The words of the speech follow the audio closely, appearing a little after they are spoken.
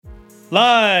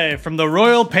Live from the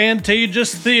Royal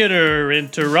Pantages Theatre in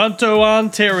Toronto,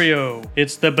 Ontario,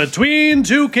 it's the Between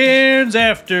Two Cairns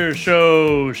After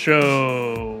Show.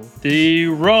 The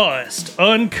rawest,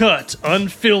 uncut,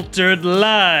 unfiltered,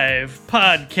 live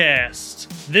podcast.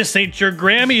 This ain't your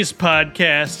Grammys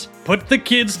podcast. Put the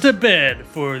kids to bed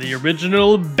for the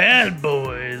original Bad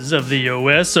Boys of the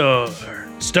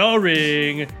OSR.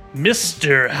 Starring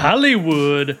Mr.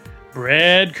 Hollywood,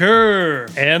 Brad Kerr,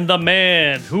 and the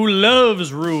man who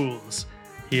loves rules.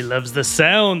 He loves the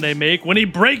sound they make when he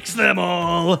breaks them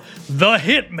all. The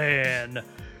Hitman,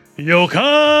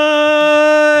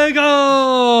 Yokai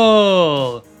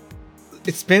Gal.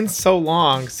 It's been so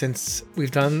long since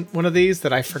we've done one of these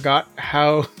that I forgot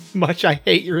how much I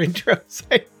hate your intros.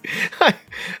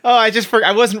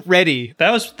 I wasn't ready.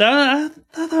 That was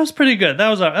pretty good. That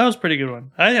was a pretty good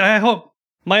one. I hope.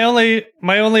 My only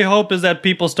hope is that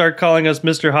people start calling us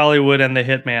Mr. Hollywood and the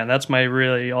Hitman. That's my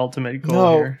really ultimate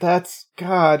goal here. No, that's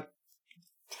God.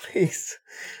 Please.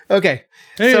 Okay.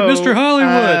 Hey, so, Mr.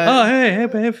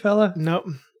 Hollywood. Hey, fella. Nope.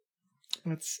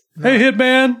 Hey,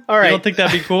 Hitman. All right. You don't think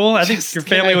that'd be cool? I think your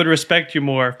family would respect you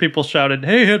more if people shouted,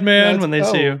 "Hey, Hitman," when they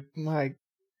see you.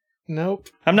 Nope.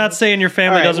 I'm not saying your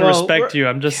family doesn't respect you.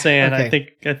 I'm just saying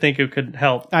okay. I think it could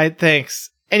help. Thanks.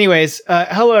 Anyways,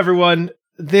 hello everyone.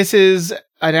 This is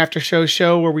an after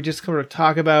show where we just kind of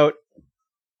talk about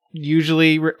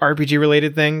usually RPG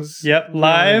related things. Yep,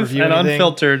 live and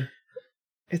unfiltered.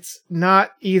 It's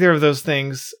not either of those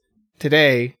things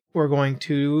today. We're going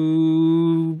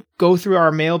to go through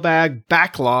our mailbag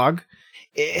backlog.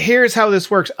 Here's how this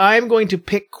works. I'm going to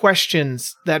pick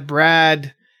questions that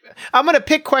I'm going to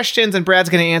pick questions and Brad's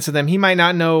going to answer them. He might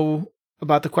not know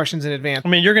about the questions in advance. I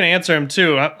mean, you're going to answer them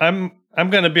too. I'm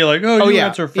going to be like, you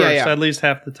answer first at least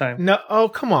half the time. No,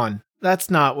 come on. That's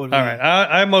not what we... All right,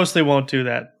 I mostly won't do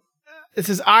that. This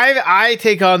is, I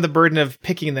take on the burden of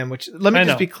picking them, which, let me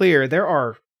just be clear, there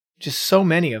are just so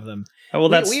many of them. Well,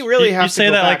 we really have to say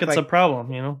that like it's a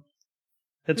problem, you know?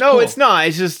 It's not.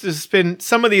 It's been,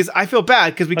 some of these, I feel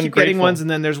bad because we keep getting ones and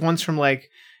then there's ones from like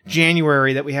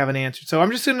January that we haven't answered. So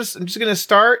I'm just going to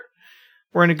start.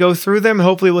 We're going to go through them.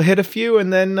 Hopefully we'll hit a few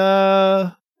and then,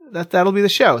 that'll be the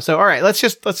show. So, all right, let's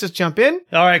just jump in.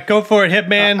 All right, go for it,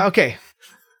 Hitman. Okay.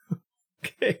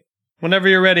 Whenever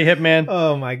you're ready, Hitman.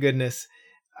 Oh my goodness.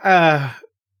 No,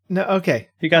 okay.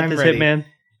 You got this, ready. Hitman.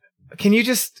 Can you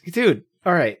dude?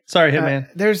 All right. Sorry, Hitman.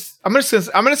 I'm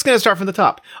just gonna start from the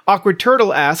top. Awkward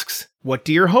Turtle asks, "What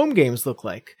do your home games look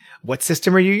like? What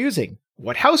system are you using?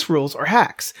 What house rules or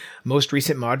hacks? Most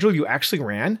recent module you actually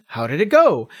ran? How did it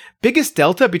go? Biggest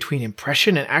delta between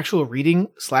impression and actual reading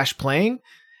 / playing?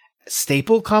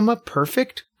 Staple,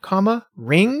 perfect,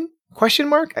 ring, ?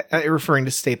 Referring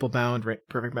to staple bound,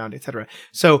 perfect bound, etc.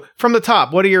 So from the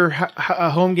top, what do your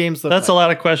home games look like? That's a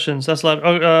lot of questions. That's a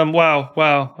lot.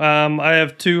 Wow. I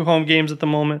have 2 home games at the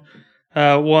moment.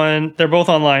 One, they're both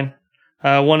online.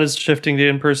 One is shifting to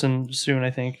in-person soon, I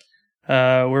think.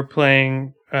 We're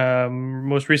playing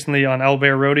most recently on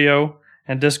Owlbear Rodeo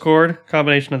and Discord,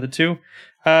 combination of the two.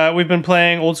 We've been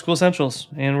playing Old School Essentials,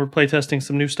 and we're playtesting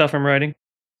some new stuff I'm writing.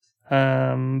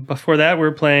 Before that, we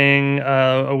were playing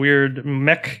a weird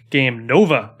mech game,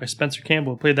 Nova, by Spencer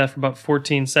Campbell. Played that for about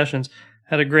 14 sessions.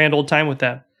 Had a grand old time with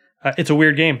that. It's a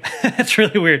weird game. It's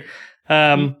really weird.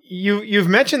 You've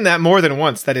mentioned that more than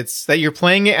once, that you're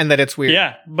playing it and that it's weird.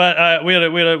 Yeah, but we had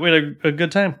a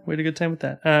good time. We had a good time with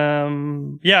that.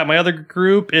 My other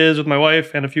group is with my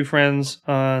wife and a few friends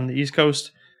on the East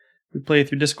Coast. We play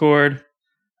through Discord.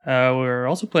 We're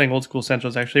also playing Old School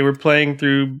Essentials, actually. We're playing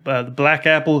through the Black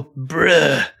Apple.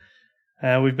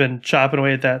 We've been chopping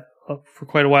away at that for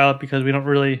quite a while because we don't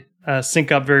really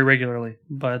sync up very regularly.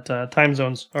 But time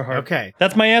zones are hard. Okay.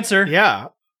 That's my answer. Yeah.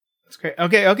 That's great.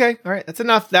 Okay. All right. That's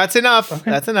enough. Okay.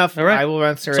 That's enough. All right. I will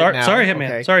answer it now. Sorry,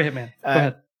 Hitman. Okay. Sorry, Hitman.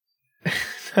 Go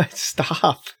ahead.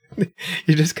 Stop.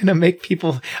 You're just going to make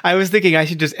people... I was thinking I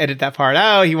should just edit that part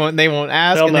out. They won't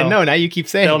ask. They'll know. Then now you keep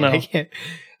saying They'll it. know. I can't.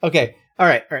 Okay. All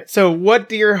right. So what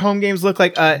do your home games look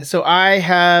like? So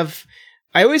I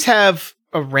always have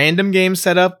a random game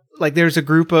set up. Like there's a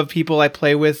group of people I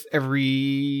play with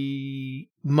every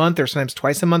month or sometimes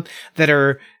twice a month that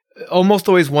are almost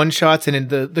always one shots. And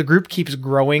the group keeps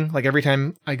growing. Like every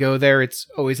time I go there, it's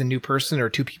always a new person or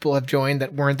 2 people have joined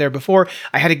that weren't there before.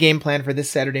 I had a game planned for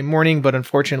this Saturday morning, but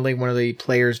unfortunately one of the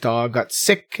players' dog got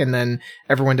sick and then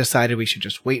everyone decided we should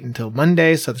just wait until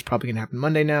Monday. So that's probably going to happen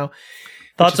Monday now.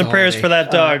 Thoughts and prayers for that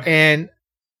dog. And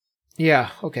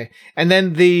yeah, okay. And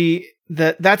then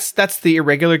that's the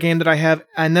irregular game that I have.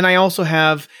 And then I also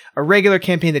have a regular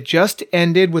campaign that just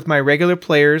ended with my regular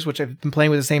players, which I've been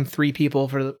playing with the same 3 people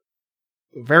for a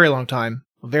very long time.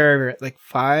 very, very like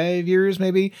 5 years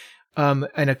maybe.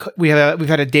 We've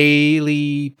had a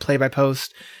daily play by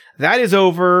post that is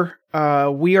over.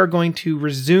 We are going to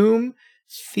resume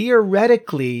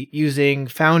theoretically using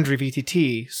Foundry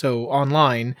VTT, so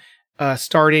online,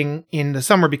 starting in the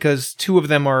summer because 2 of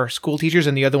them are school teachers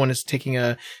and the other one is taking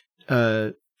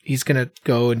he's going to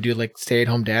go and do like stay at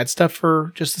home dad stuff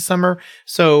for just the summer.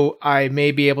 So I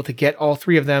may be able to get all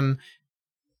 3 of them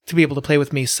to be able to play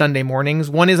with me Sunday mornings.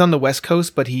 One is on the West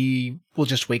Coast, but he will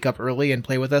just wake up early and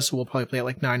play with us. So we'll probably play at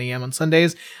like 9 a.m. on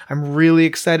Sundays. I'm really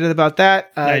excited about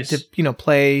that. Nice. To,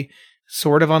 play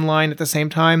sort of online at the same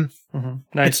time. Mm-hmm.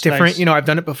 Nice. It's different. Nice. I've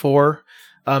done it before.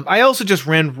 I also just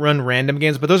run random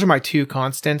games, but those are my 2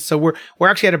 constants. So we're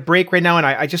actually at a break right now, and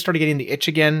I just started getting the itch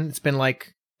again. It's been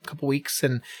like a couple weeks,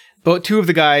 and both 2 of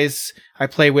the guys I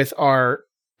play with are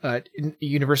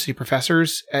university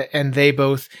professors, and they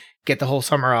both get the whole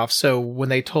summer off. So when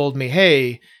they told me,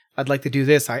 hey, I'd like to do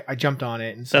this, I jumped on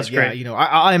it and said, that's great. Yeah,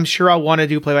 I'm sure I'll want to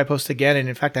do play by post again. And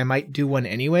in fact, I might do one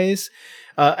anyways.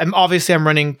 I'm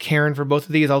running Karen for both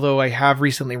of these, although I have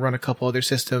recently run a couple other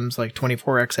systems like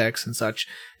 24XX and such,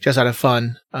 just out of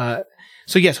fun.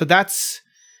 So that's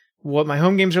what my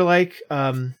home games are like.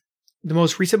 The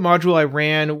most recent module I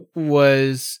ran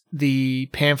was the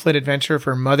pamphlet adventure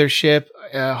for Mothership,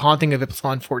 Haunting of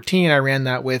Epsilon 14. I ran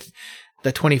that with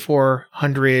the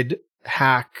 2400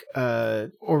 hack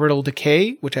Orbital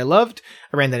Decay, which I loved.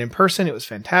 I ran that in person. It was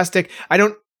fantastic. I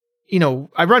run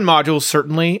modules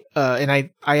certainly, and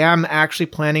I am actually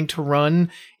planning to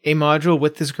run a module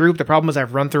with this group. The problem is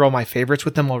I've run through all my favorites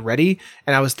with them already,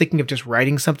 and I was thinking of just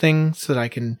writing something so that I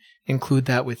can include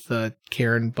that with the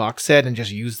Karen box set and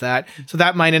just use that. So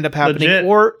that might end up happening,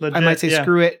 Legit, I might say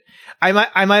screw it.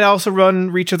 I might also run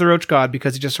Reach of the Roach God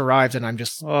because it just arrived and I'm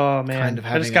just kind of having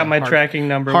I just got my tracking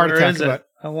number. Where is it?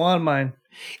 I want mine.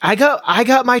 I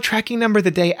got my tracking number the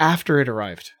day after it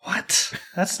arrived. What?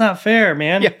 That's not fair,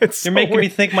 man. Yeah, You're making me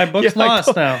think my book's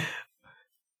lost now.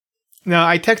 No,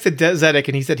 I texted Zedek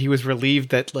and he said he was relieved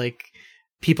that like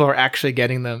people are actually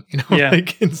getting them,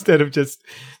 like instead of just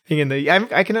being in the.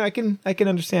 I can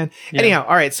understand. Yeah. Anyhow,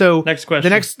 all right. So next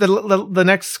question. The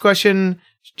next question.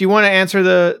 Do you want to answer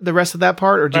the rest of that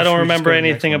part, or I don't remember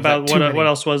anything about what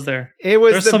else was there? It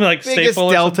was the something like biggest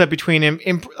delta between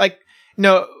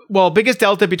biggest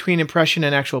delta between impression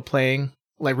and actual playing,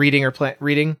 like reading or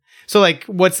reading. So like,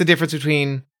 what's the difference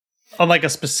between on like a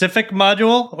specific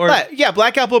module or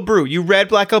Black Apple Brew? You read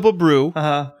Black Apple Brew,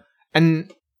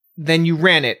 and then you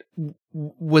ran it.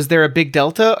 Was there a big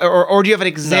delta, or do you have an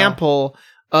example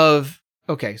of?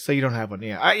 Okay, so you don't have one.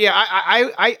 Yeah, I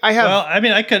have. Well, I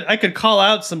mean, I could call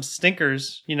out some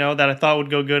stinkers, that I thought would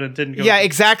go good and didn't go. Yeah,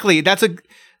 exactly. That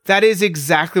is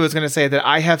exactly what I was going to say. That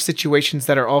I have situations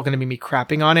that are all going to be me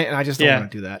crapping on it, and I just don't want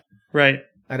to do that. Right.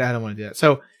 I don't want to do that.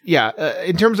 So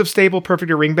in terms of stable, perfect,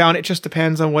 or ring bound, it just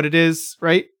depends on what it is,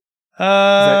 right?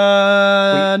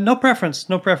 No preference.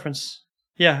 No preference.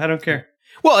 Yeah, I don't care.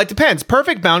 Well, it depends.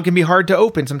 Perfect bound can be hard to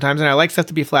open sometimes, and I like stuff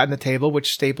to be flat in the table,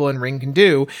 which staple and ring can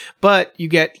do, but you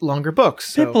get longer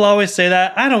books. So. People always say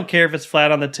that. I don't care if it's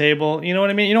flat on the table. You know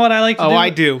what I mean? You know what I like to do? Oh, I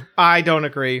do. I don't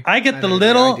agree. I get the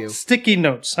little sticky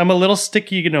notes. I'm a little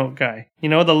sticky note guy.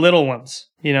 The little ones,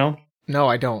 No,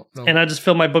 I don't. No. And I just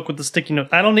fill my book with the sticky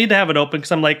notes. I don't need to have it open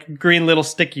because I'm like green little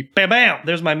sticky. Bam, bam.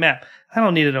 There's my map. I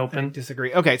don't need it open. I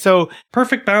disagree. Okay, so...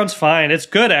 Perfect bound's fine. It's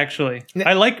good, actually.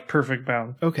 I like perfect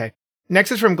bound. Okay.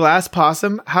 Next is from Glass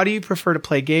Possum. How do you prefer to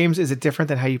play games? Is it different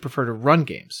than how you prefer to run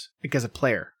games? Because a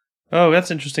player. Oh, that's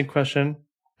an interesting question.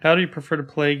 How do you prefer to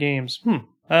play games?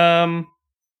 I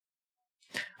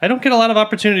don't get a lot of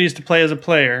opportunities to play as a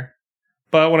player,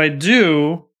 but when I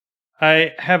do,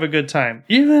 I have a good time.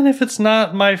 Even if it's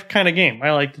not my kind of game,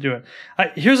 I like to do it.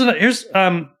 Here's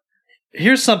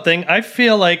something. I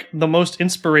feel like the most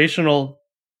inspirational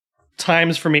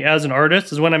times for me as an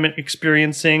artist is when I'm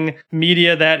experiencing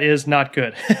media that is not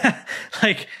good.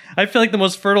 Like, I feel like the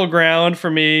most fertile ground for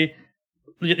me,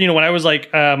 when I was like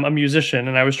a musician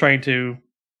and I was trying to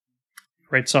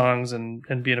write songs and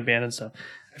be in a band and stuff,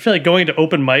 I feel like going to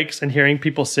open mics and hearing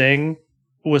people sing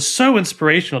was so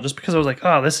inspirational just because I was like,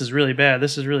 oh, this is really bad.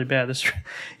 This is really bad.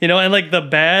 And like the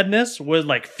badness would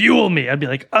like fuel me. I'd be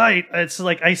like, it's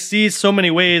like I see so many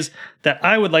ways that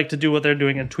I would like to do what they're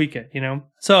doing and tweak it,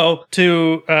 So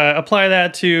to apply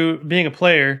that to being a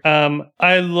player,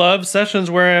 I love sessions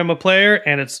where I'm a player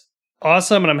and it's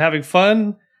awesome and I'm having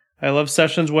fun. I love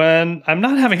sessions when I'm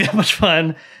not having that much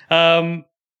fun.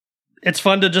 It's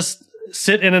fun to just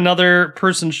sit in another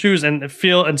person's shoes and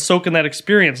feel and soak in that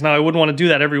experience. Now, I wouldn't want to do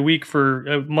that every week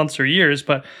for months or years,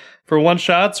 but for one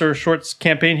shots or a short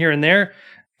campaign here and there,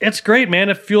 It's great, man.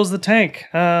 It fuels the tank.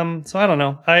 So I don't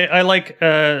know. I like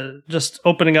just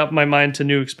opening up my mind to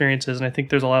new experiences, and I think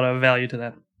there's a lot of value to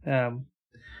that.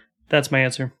 That's my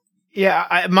answer.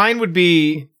 Yeah, mine would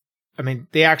be, I mean,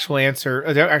 the actual answer,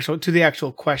 to the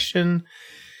actual question.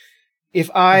 If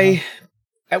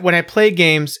when I play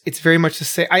games, it's very much the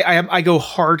same. I go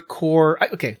hardcore.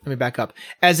 Okay, let me back up.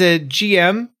 As a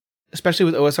GM, especially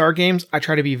with OSR games, I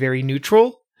try to be very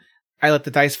neutral. I let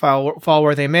the dice fall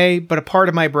where they may, but a part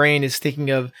of my brain is thinking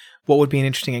of what would be an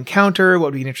interesting encounter, what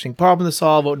would be an interesting problem to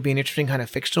solve, what would be an interesting kind of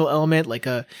fictional element, like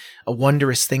a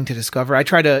wondrous thing to discover. I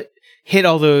try to hit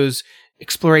all those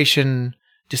exploration,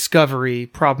 discovery,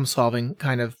 problem-solving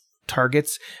kind of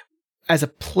targets. As a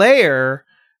player,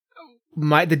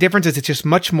 the difference is it's just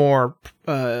much more,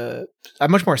 I'm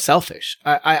much more selfish.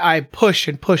 I push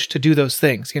and push to do those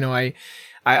things. You know, I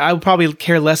would probably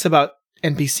care less about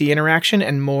NPC interaction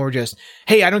and more just,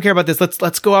 hey, I don't care about this.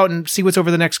 Let's go out and see what's over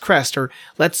the next crest, or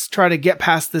let's try to get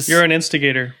past this. You're an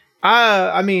instigator.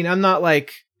 I mean, I'm not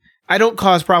like, I don't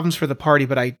cause problems for the party,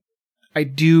 but I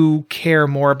do care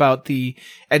more about the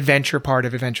adventure part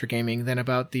of adventure gaming than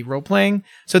about the role playing.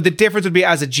 So the difference would be,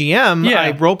 as a GM,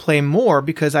 I role play more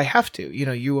because I have to. You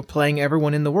know, you are playing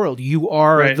everyone in the world. You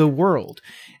are the world.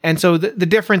 And so the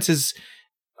difference is,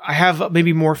 I have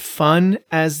maybe more fun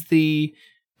as the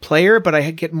player, but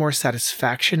I get more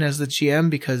satisfaction as the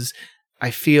GM because I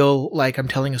feel like I'm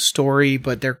telling a story,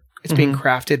 but it's being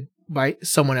crafted by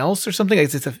someone else or something.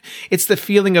 It's the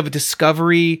feeling of a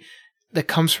discovery that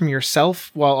comes from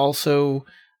yourself while also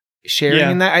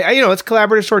sharing in that. I it's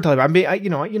collaborative storytelling. You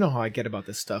know how I get about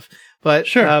this stuff, but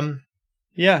sure.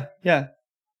 Yeah.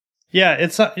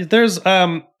 It's there's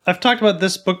I've talked about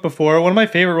this book before. One of my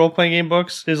favorite role playing game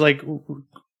books is like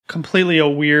completely a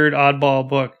weird oddball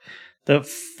book. The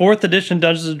 4th edition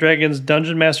Dungeons and Dragons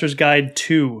Dungeon Master's Guide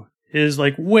 2 is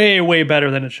like way, way better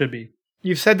than it should be.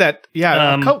 You've said that,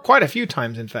 quite a few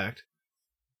times, in fact.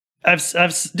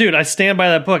 Dude, I stand by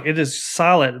that book. It is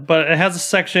solid, but it has a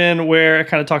section where it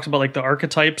kind of talks about like the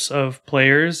archetypes of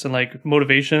players and like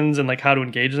motivations and like how to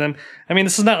engage them. I mean,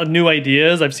 this is not new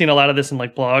ideas. I've seen a lot of this in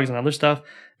like blogs and other stuff,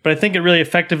 but I think it really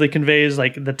effectively conveys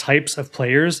like the types of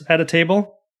players at a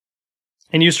table.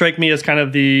 And you strike me as kind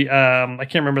of the, I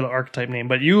can't remember the archetype name,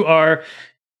 but you're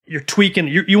tweaking,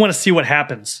 you want to see what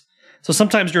happens. So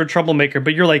sometimes you're a troublemaker,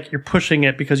 but you're pushing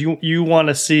it because you want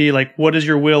to see like, what does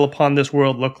your will upon this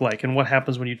world look like? And what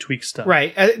happens when you tweak stuff?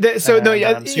 Right. So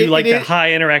you like that high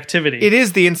interactivity. It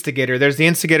is the instigator. There's the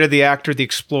instigator, the actor, the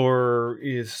explorer,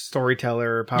 is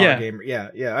storyteller, power gamer. Yeah.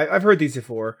 I've heard these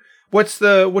before. Which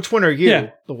one are you?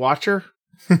 Yeah. The watcher?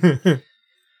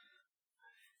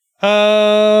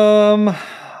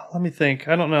 Let me think.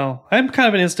 I don't know. I'm kind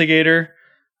of an instigator.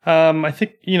 I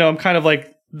think, I'm kind of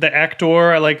like the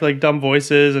actor. I like dumb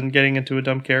voices and getting into a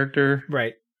dumb character.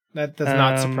 Right. That does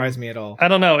not surprise me at all. I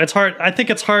don't know. It's hard. I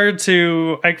think it's hard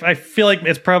to, I feel like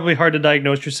it's probably hard to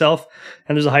diagnose yourself,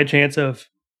 and there's a high chance of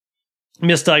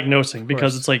misdiagnosing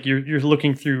because it's like you're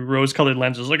looking through rose-colored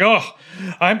lenses, like, oh,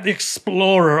 I'm the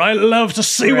explorer, I love to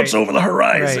see what's over the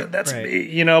horizon, that's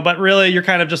me, but really you're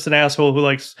kind of just an asshole who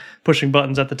likes pushing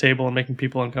buttons at the table and making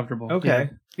people uncomfortable.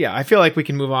 Okay. Yeah, I feel like we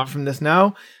can move on from this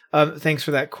now. Thanks for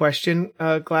that question,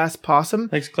 Glass Possum.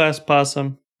 Thanks, Glass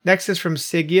Possum. Next is from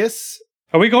Sigius.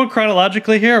 Are we going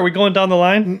chronologically here? Are we going down the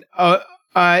line?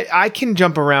 I can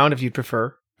jump around if you'd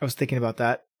prefer. I was thinking about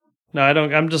that. No, I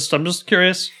don't. I'm just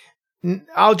curious.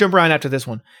 I'll jump around after this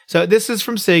one. So this is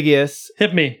from Sigius.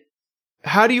 Hit me.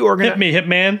 How do you organize? Hit me,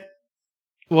 Hitman.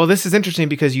 Well, this is interesting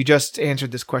because you just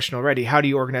answered this question already. How do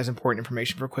you organize important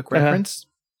information for quick reference?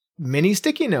 Mini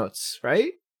sticky notes,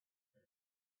 right?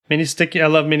 I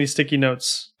love mini sticky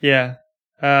notes. Yeah.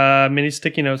 Mini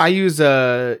sticky notes. I use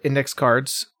index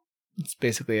cards. That's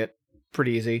basically it.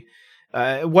 Pretty easy.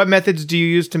 What methods do you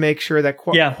use to make sure that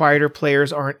quieter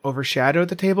players aren't overshadowed at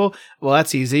the table? Well,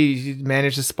 that's easy. You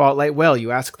manage the spotlight well.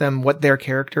 You ask them what their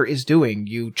character is doing.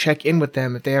 You check in with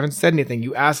them if they haven't said anything.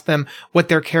 You ask them what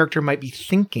their character might be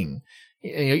thinking.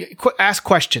 Ask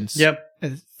questions. Yep.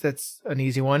 That's an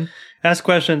easy one. Ask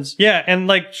questions. Yeah, and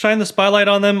like shine the spotlight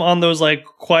on them on those like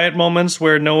quiet moments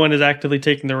where no one is actively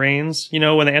taking the reins.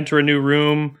 When they enter a new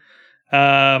room.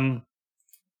 I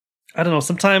don't know.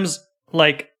 Sometimes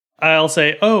like I'll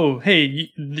say, oh,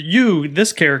 hey,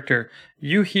 this character,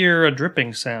 you hear a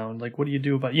dripping sound. Like, what do you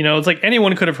do about, it's like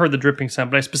anyone could have heard the dripping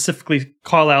sound, but I specifically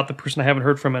call out the person I haven't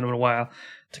heard from in a while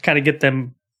to kind of get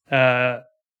them, shine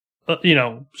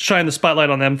the spotlight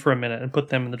on them for a minute and put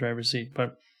them in the driver's seat.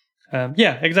 But,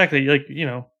 yeah, exactly. Like,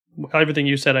 everything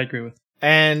you said, I agree with.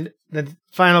 And the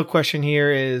final question here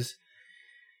is,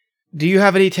 Do you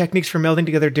have any techniques for melding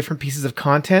together different pieces of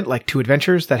content, like two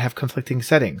adventures that have conflicting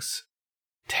settings?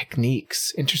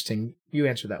 Techniques. Interesting. You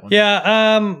answered that one. Yeah,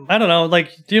 I don't know.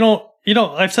 Like, you don't,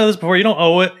 I've said this before, you don't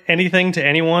owe anything to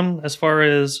anyone as far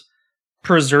as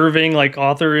preserving like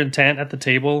author intent at the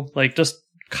table. Like, just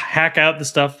hack out the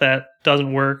stuff that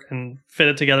doesn't work and fit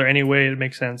it together any way it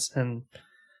makes sense. And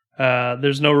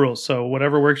there's no rules. So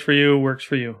whatever works for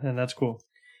you, and that's cool.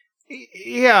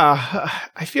 Yeah,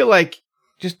 I feel like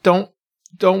just don't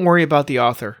worry about the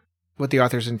author, what the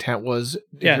author's intent was.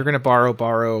 If you're going to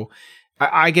borrow.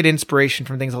 I get inspiration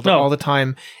from things all the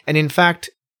time. And in fact,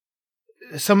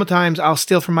 sometimes I'll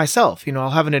steal from myself. I'll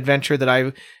have an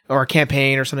adventure or a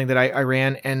campaign or something that I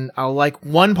ran, and I'll like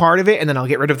one part of it, and then I'll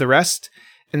get rid of the rest.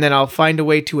 And then I'll find a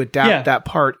way to adapt that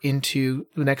part into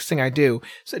the next thing I do.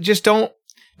 So just don't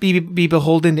be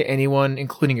beholden to anyone,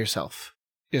 including yourself.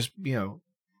 Just,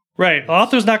 Right. The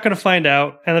author's not going to find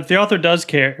out. And if the author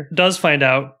does find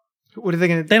out, what are they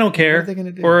going to do? They don't care. What are they going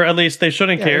to do? Or at least they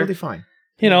shouldn't care. It'll be fine.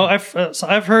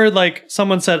 I've heard like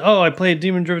someone said, "Oh, I played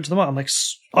Demon Driven to the Maw." I'm like,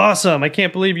 "Awesome. I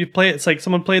can't believe you play it." It's like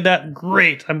someone played that.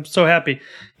 Great. I'm so happy.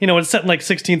 It's set in like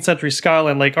 16th century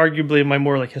Scotland, like arguably my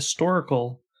more like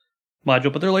historical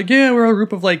module, but they're like, "Yeah, we're a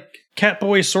group of like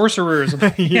catboy sorcerers."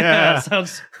 Like,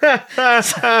 sounds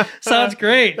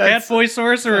great. Catboy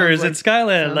sorcerers in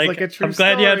Scotland. Like a true I'm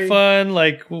glad story. You had fun.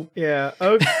 Like, yeah.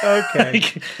 Okay.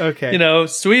 Okay.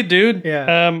 Sweet dude.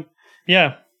 Yeah.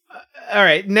 Yeah. All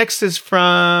right. Next is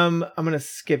from. I'm going to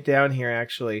skip down here.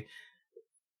 Actually,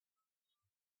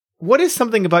 what is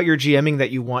something about your GMing that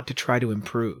you want to try to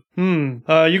improve? You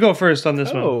go first on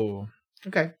this one. Oh,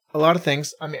 okay. A lot of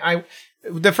things. I mean,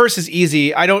 the first is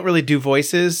easy. I don't really do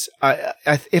voices.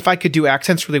 If I could do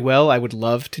accents really well, I would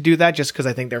love to do that just because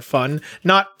I think they're fun.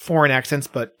 Not foreign accents,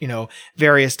 but,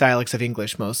 various dialects of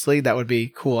English mostly. That would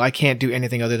be cool. I can't do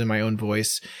anything other than my own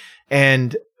voice.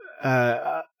 And,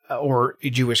 or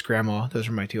Jewish grandma. Those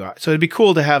are my two. So it'd be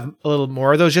cool to have a little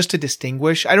more of those just to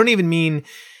distinguish. I don't even mean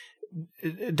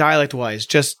dialect wise,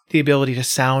 just the ability to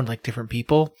sound like different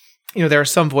people. There are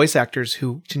some voice actors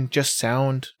who can just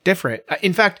sound different.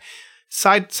 In fact,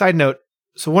 Side note,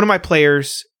 so one of my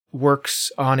players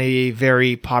works on a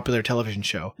very popular television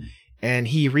show, and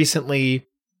he recently,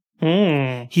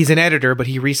 he's an editor, but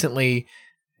he recently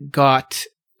got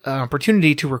an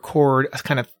opportunity to record a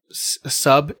kind of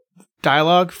sub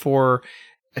dialogue for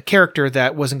a character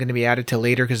that wasn't going to be added till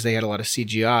later because they had a lot of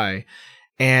CGI,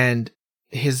 and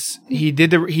he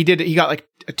got like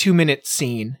a 2-minute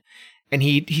scene, and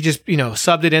he just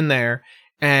subbed it in there.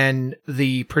 And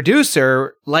the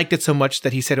producer liked it so much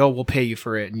that he said, "Oh, we'll pay you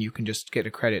for it, and you can just get a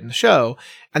credit in the show."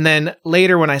 And then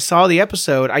later, when I saw the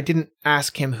episode, I didn't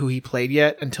ask him who he played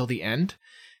yet until the end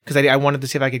because I wanted to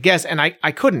see if I could guess, and I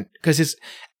couldn't because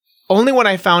only when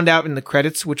I found out in the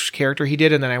credits which character he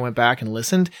did, and then I went back and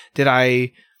listened, could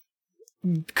I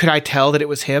tell that it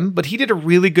was him. But he did a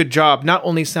really good job, not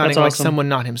only sounding like someone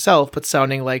not himself, but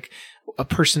sounding like a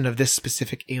person of this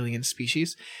specific alien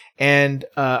species. And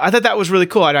I thought that was really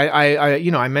cool.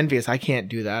 I'm envious. I can't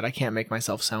do that. I can't make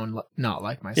myself sound not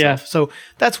like myself. Yeah. So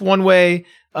that's one way.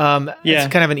 It's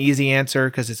kind of an easy answer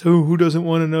because it's who doesn't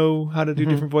want to know how to do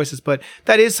different voices. But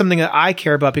that is something that I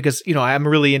care about because I'm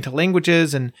really into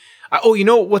languages. And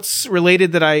what's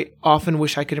related that I often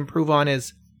wish I could improve on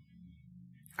is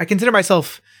I consider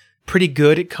myself pretty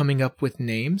good at coming up with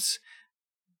names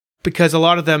because a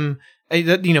lot of them.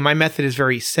 My method is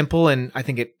very simple, and I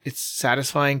think it's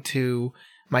satisfying to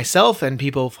myself, and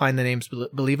people find the names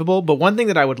believable. But one thing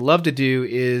that I would love to do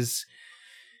is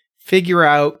figure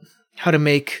out how to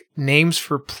make names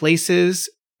for places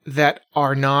that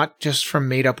are not just from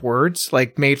made up words,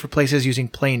 like made for places using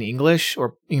plain English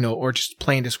or just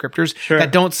plain descriptors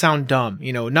that don't sound dumb.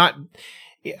 Not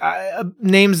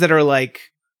names that are like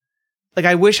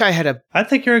I wish I had I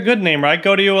think you're a good namer. I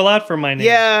go to you a lot for my name.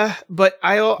 Yeah, but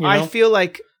I feel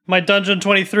like my Dungeon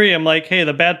 23, I'm like, hey,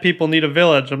 the bad people need a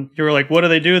village. You're like, what do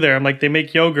they do there? I'm like, they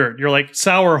make yogurt. You're like,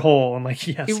 Sour Hole. I'm like,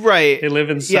 yes. Right. They live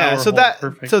in Sour Hole.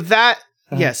 Perfect.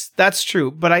 Yes, that's true.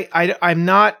 But I'm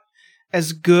not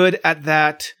as good at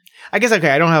that. I guess, okay,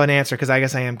 I don't have an answer because I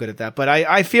guess I am good at that. But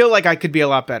I feel like I could be a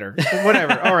lot better.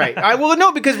 Whatever. All right.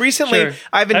 Because recently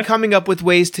I've been coming up with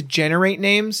ways to generate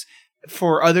names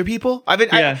for other people.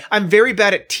 I'm very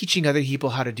bad at teaching other people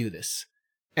how to do this.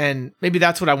 And maybe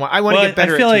that's what I want. I want to get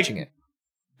better at teaching it.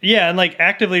 Yeah, and like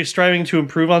actively striving to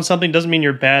improve on something doesn't mean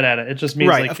you're bad at it. It just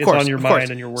means it's on your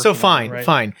mind and you're working on it, right?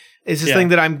 Fine. It's this thing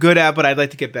that I'm good at, but I'd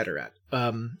like to get better at.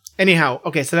 Anyhow,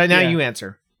 okay, so now you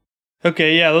answer.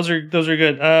 Okay, yeah, those are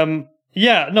good.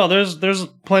 There's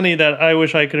plenty that I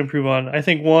wish I could improve on. I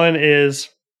think one is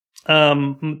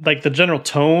like the general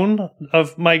tone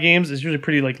of my games is usually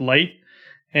pretty like light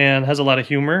and has a lot of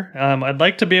humor. I'd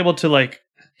like to be able to like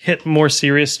hit more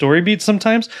serious story beats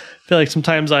sometimes. I feel like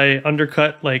sometimes I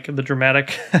undercut like the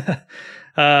dramatic,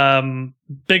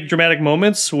 big dramatic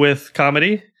moments with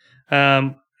comedy,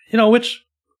 which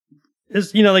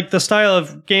is, like the style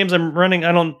of games I'm running.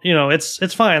 I don't,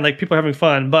 it's fine. Like people are having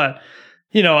fun, but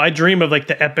I dream of like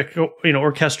the epic,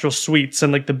 orchestral suites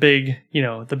and like the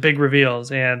big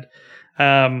reveals. And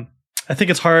I think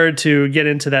it's hard to get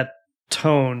into that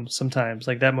tone sometimes,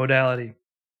 like that modality.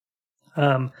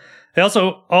 I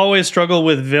also always struggle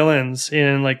with villains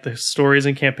in like the stories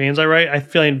and campaigns I write. I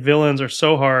feel like villains are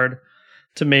so hard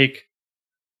to make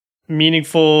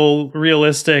meaningful,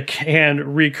 realistic,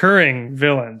 and recurring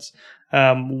villains.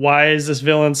 Why is this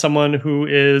villain someone who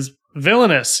is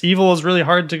villainous? Evil is really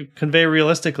hard to convey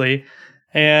realistically,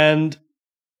 and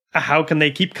how can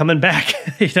they keep coming back?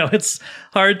 It's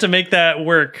hard to make that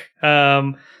work.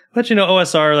 But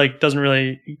OSR like doesn't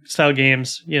really style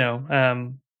games.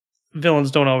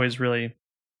 Villains don't always really.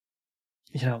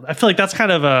 I feel like that's kind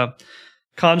of a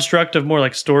construct of more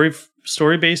like story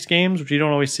based games, which you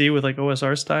don't always see with like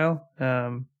OSR style.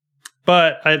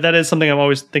 But that is something I'm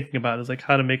always thinking about, is like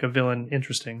how to make a villain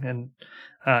interesting, and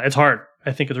it's hard.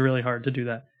 I think it's really hard to do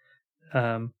that.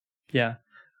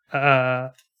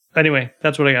 Anyway,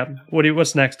 that's what I got.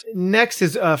 What's next? Next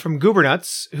is from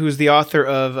Goobernuts, who's the author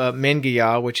of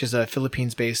Mangaya, which is a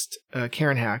Philippines-based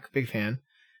Karen hack. Big fan.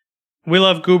 We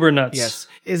love Goobernuts. Yes.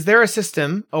 Is there a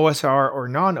system, OSR or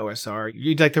non-OSR,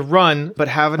 you'd like to run but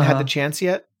haven't had the chance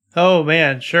yet? Oh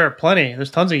man, sure, plenty.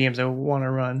 There's tons of games I want to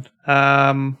run.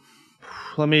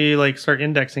 Let me start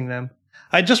indexing them.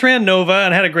 I just ran Nova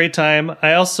and had a great time.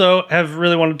 I also have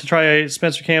really wanted to try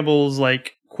Spencer Campbell's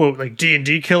quote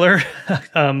D&D killer,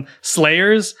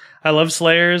 Slayers. I love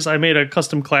Slayers. I made a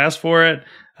custom class for it.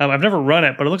 I've never run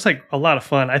it, but it looks like a lot of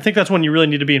fun. I think that's one you really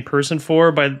need to be in person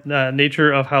for, by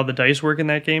nature of how the dice work in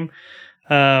that game.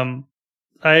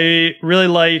 I really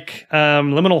like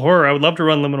Liminal Horror. I would love to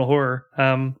run Liminal Horror.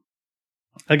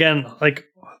 Again, like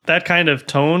that kind of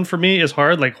tone for me is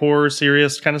hard, like horror,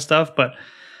 serious kind of stuff. But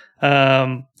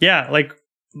like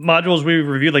modules we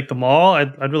reviewed, like the Mall,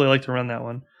 I'd really like to run that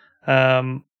one.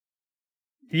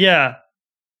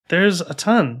 There's a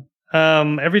ton.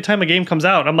 Every time a game comes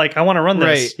out, I'm like, I want to run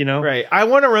this, Right. I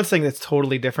want to run something that's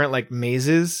totally different, like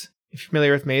Mazes. If you're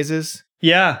familiar with Mazes.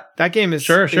 Yeah. That game is...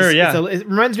 Sure, yeah. It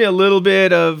reminds me a little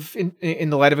bit of In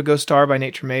the Light of a Ghost Star by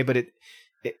Nature May, but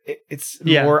it's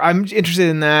more... I'm interested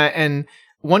in that. And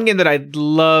one game that I'd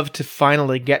love to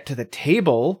finally get to the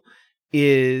table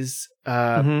is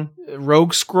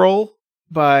Rogue Scroll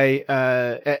by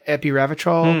Epi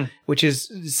Ravachol, which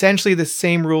is essentially the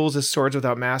same rules as Swords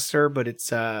Without Master, but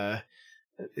it's a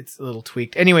little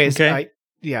tweaked. Anyways, okay.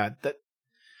 there's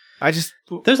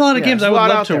a lot of games I would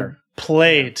love to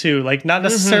play too, like not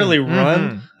necessarily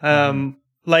run. I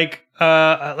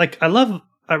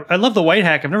love the White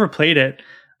Hack. I've never played it.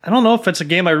 I don't know if it's a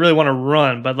game I really want to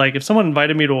run, but like if someone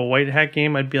invited me to a White Hack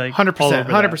game, I'd be like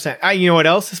 100%. You know what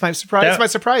else? This might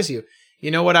surprise you. You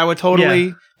know what I would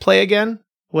totally play again?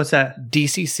 What's that?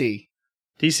 DCC.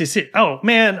 Oh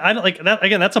man, I don't like that.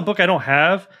 Again, that's a book I don't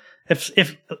have.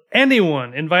 If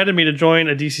anyone invited me to join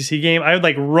a DCC game, I would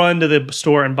like run to the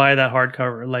store and buy that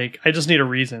hardcover. Like I just need a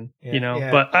reason,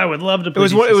 But I would love to play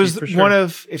DCC. It was one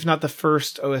of, if not the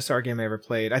first OSR game I ever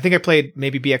played. I think I played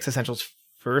maybe BX Essentials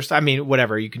first. I mean,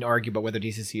 whatever, you can argue about whether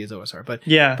DCC is OSR, but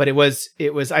it was.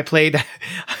 I played.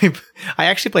 I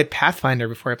actually played Pathfinder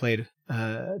before I played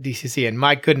DCC, and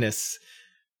my goodness.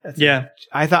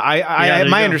 I thought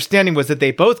my understanding was that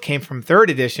they both came from 3rd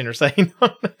edition or something.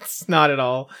 It's not at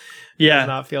all. It does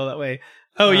not feel that way.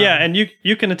 Oh and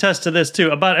you can attest to this too.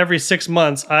 About every 6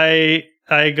 months, I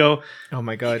go, oh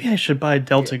my god, maybe I should buy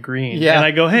Delta Green. And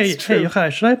I go, hey,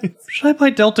 Yochai, should I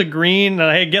buy Delta Green? And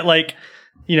I get like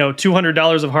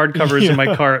 $200 of hardcovers in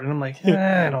my cart, and I'm like,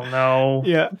 I don't know.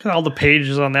 Look at all the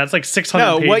pages on that. It's like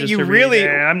 600 pages. What you really?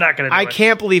 I'm not gonna. I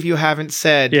can't believe you haven't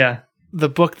said. The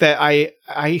book that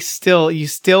you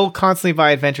still constantly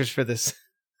buy adventures for this.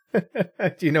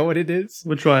 Do you know what it is?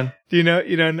 Which one? Do you know?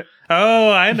 You don't know?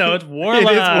 Oh, I know. It's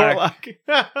Warlock. It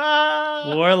is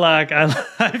Warlock. Warlock.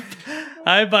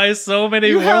 I buy so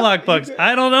many Warlock books.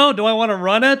 I don't know. Do I want to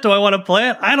run it? Do I want to play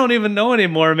it? I don't even know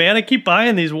anymore, man. I keep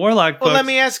buying these Warlock books. Well, let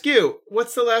me ask you.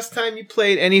 What's the last time you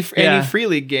played any Free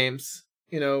League games?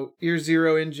 Year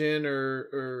Zero Engine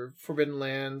or Forbidden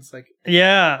Lands?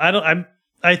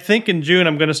 I think in June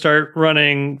I'm going to start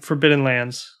running Forbidden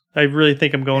Lands. I really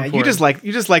think I'm going for you it.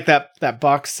 You just like that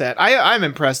box set. I'm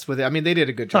impressed with it. I mean, they did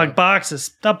a good job. Like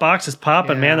that box is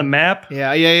popping, man. The map.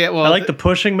 Yeah. Well, I like the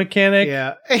pushing mechanic.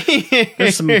 Yeah.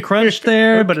 There's some crunch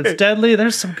there, but it's deadly.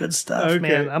 There's some good stuff,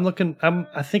 man.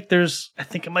 I think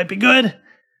it might be good.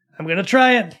 I'm gonna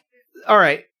try it. All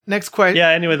right. Next question. Yeah.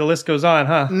 Anyway, the list goes on,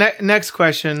 huh? Next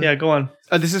question. Yeah. Go on.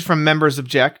 This is from Members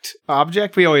Object.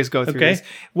 We always go through this.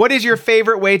 What is your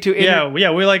favorite way to? Yeah.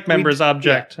 We like Members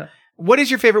Object. Yeah. What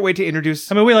is your favorite way to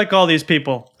introduce? I mean, we like all these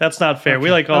people. That's not fair. We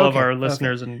like all of our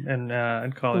listeners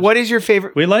and callers. What is your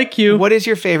favorite? We like you. What is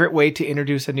your favorite way to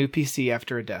introduce a new PC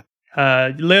after a death?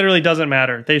 Literally doesn't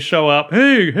matter. They show up.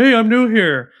 Hey, I'm new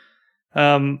here.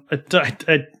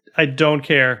 I don't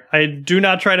care. I do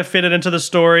not try to fit it into the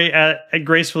story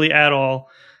gracefully at all.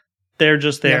 They're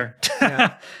just there.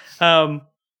 Yeah.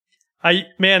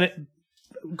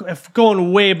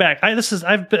 Going way back. This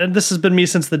has been me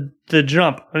since the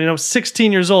jump. I mean, I was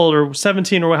 16 years old or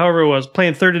 17 or however it was,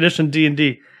 playing 3rd edition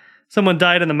D&D. Someone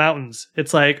died in the mountains.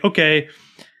 It's like, okay,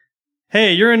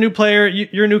 hey, you're a new player,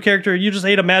 you're a new character, you just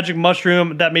ate a magic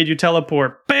mushroom that made you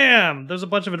teleport. Bam! There's a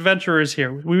bunch of adventurers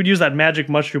here. We would use that magic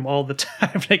mushroom all the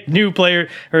time. Like new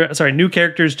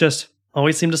characters just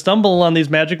always seem to stumble on these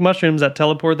magic mushrooms that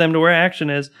teleport them to where action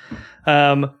is.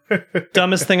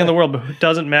 Dumbest thing in the world, but it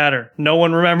doesn't matter. No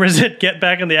one remembers it. Get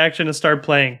back in the action and start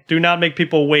playing. Do not make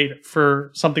people wait for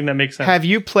something that makes sense. Have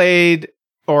you played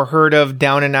or heard of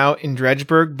Down and Out in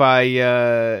Dredgeburg by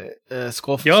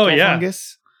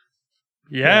Skullfungus?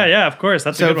 Yeah, of course.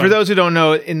 That's a good one. For those who don't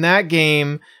know, in that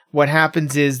game, what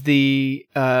happens is the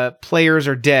players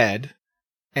are dead,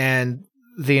 and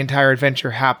the entire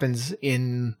adventure happens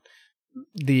in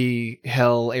the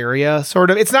hell area, sort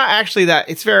of. It's not actually that.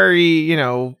 It's very,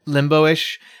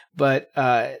 limbo-ish, but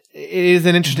it is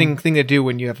an interesting thing to do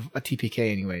when you have a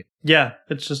TPK anyway. Yeah,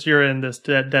 it's just you're in this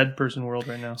dead person world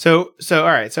right now. So all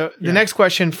right. So the next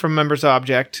question from Members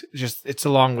Object, it's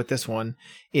along with this one,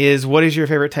 is what is your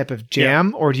favorite type of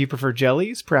jam, or do you prefer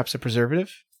jellies, perhaps a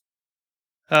preservative?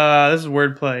 This is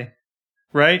wordplay,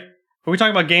 right? Are we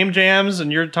talking about game jams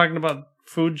and you're talking about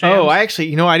food jams? Oh, I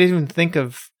actually, I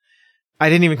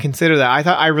didn't even consider that.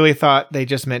 I really thought they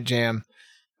just meant jam.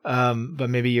 But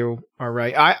maybe you are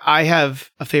right. I have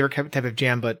a favorite type of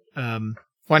jam, but why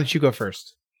don't you go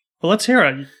first? Well, let's hear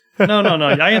it. No.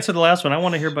 I answered the last one. I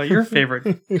want to hear about your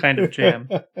favorite kind of jam.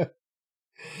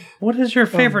 What is your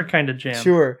favorite kind of jam?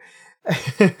 Sure.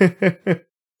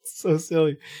 So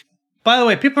silly. By the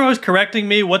way, people are always correcting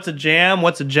me. What's a jam?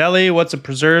 What's a jelly? What's a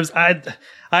preserves? I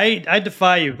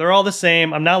defy you. They're all the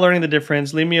same. I'm not learning the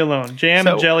difference. Leave me alone. Jam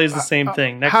and jelly is the same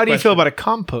thing. Next how do you feel about a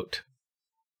compote?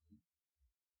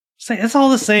 It's all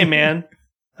the same, man.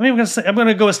 I'm going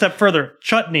to go a step further.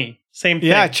 Chutney, same thing.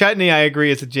 Yeah, chutney. I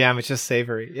agree. It's a jam. It's just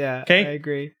savory. Yeah, okay. I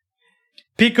agree.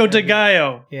 Pico de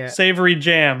gallo, savory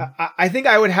jam. I think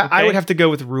I would have to go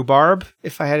with rhubarb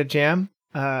if I had a jam.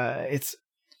 It's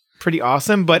pretty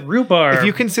awesome, but rhubarb. If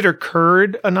you consider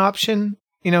curd an option,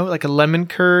 like a lemon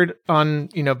curd on,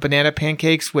 banana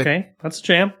pancakes with... Okay, that's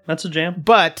a jam.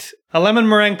 But... a lemon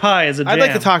meringue pie is a jam. I'd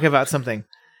like to talk about something.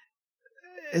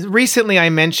 Recently, I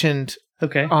mentioned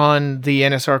on the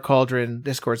NSR Cauldron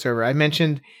Discord server, I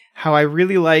mentioned how I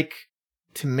really like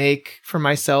to make for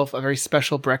myself a very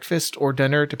special breakfast or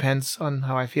dinner, depends on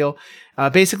how I feel.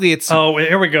 Basically, it's... Oh,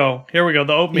 here we go. The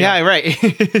oatmeal. Yeah, right.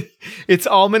 It's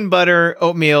almond butter,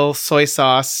 oatmeal, soy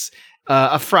sauce,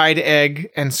 a fried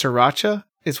egg, and sriracha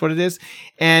is what it is.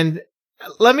 And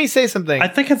let me say something. I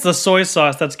think it's the soy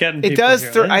sauce that's getting people. It does.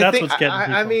 Here. That's what's getting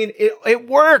people. I mean, it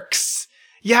works.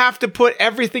 You have to put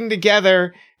everything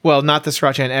together. Well, not the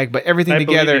sriracha and egg, but everything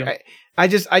together. I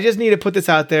just need to put this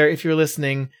out there. If you're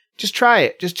listening, just try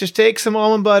it. Just take some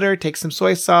almond butter, take some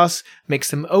soy sauce, make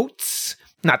some oats,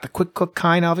 not the quick cook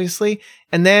kind, obviously.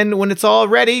 And then when it's all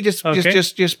ready, just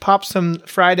pop some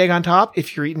fried egg on top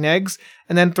if you're eating eggs,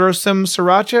 and then throw some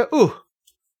sriracha. Ooh,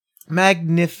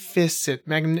 magnificent.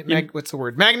 What's the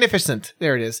word? Magnificent.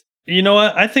 There it is. You know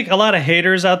what? I think a lot of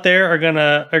haters out there are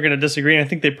gonna disagree. And I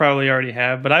think they probably already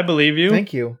have, but I believe you.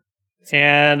 Thank you.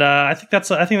 And I think that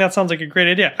sounds like a great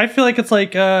idea. I feel like it's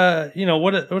like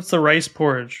what's the rice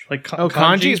porridge like?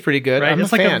 Congee is pretty good. Right? I'm a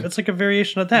fan. It's like a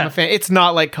variation of that. I'm a fan. It's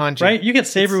not like congee, right? You get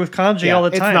savory with congee all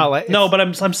the time. It's not like but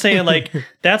I'm saying like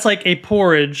that's like a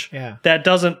porridge that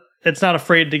doesn't. It's not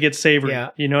afraid to get savory.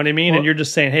 Yeah. You know what I mean? Well, and you're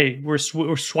just saying, hey, we're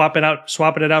swapping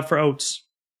it out for oats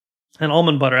and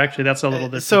almond butter. Actually, that's a little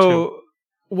different. So,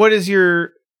 what is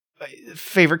your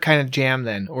favorite kind of jam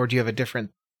then, or do you have a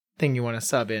different thing you want to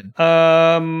sub in?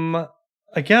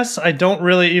 I guess I don't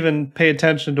really even pay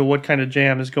attention to what kind of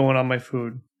jam is going on my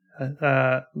food.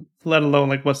 Let alone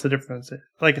like what's the difference?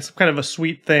 Like it's kind of a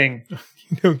sweet thing.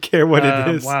 You don't care what it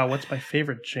is. Wow, what's my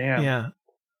favorite jam? Yeah.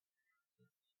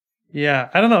 Yeah,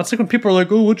 I don't know. It's like when people are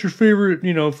like, "Oh, what's your favorite,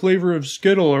 flavor of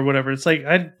Skittle or whatever?" It's like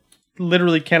I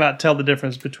literally cannot tell the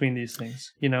difference between these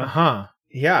things.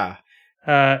 Yeah.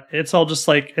 It's all just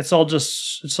like it's all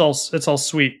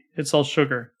sweet. It's all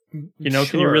sugar. Sure.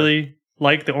 Can you really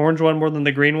like the orange one more than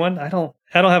the green one? I don't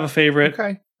have a favorite.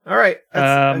 Okay. All right.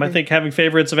 I think having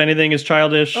favorites of anything is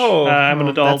childish. I'm an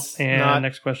adult. And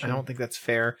next question. I don't think that's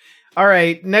fair. All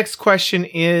right. Next question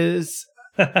is.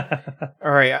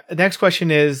 All right. Next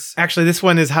question is actually this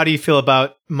one is how do you feel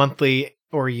about monthly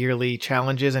or yearly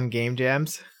challenges and game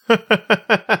jams?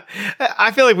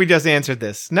 I feel like we just answered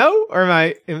this. No, or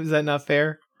is that not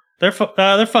fair? They're fun.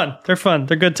 They're fun.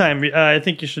 They're good time. I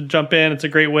think you should jump in. It's a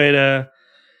great way to,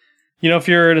 if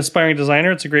you're an aspiring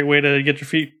designer, it's a great way to get your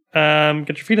feet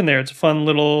in there. It's a fun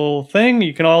little thing.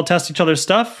 You can all test each other's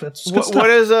stuff. It's good stuff. What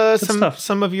is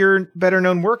some of your better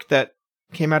known work that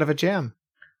came out of a jam?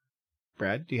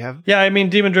 Brad, do you have? Yeah, I mean,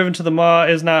 Demon Driven to the Maw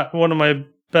is not one of my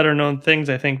better known things,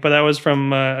 I think, but that was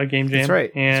from a game jam. That's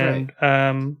right.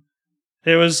 And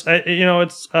it was,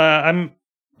 I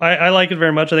like it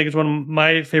very much. I think it's one of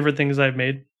my favorite things I've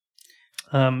made.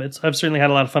 I've certainly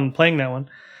had a lot of fun playing that one.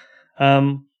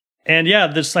 And yeah,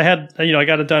 I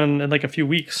got it done in like a few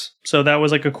weeks. So that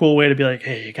was like a cool way to be like,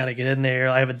 hey, you got to get in there.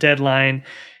 I have a deadline.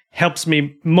 Helps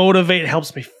me motivate,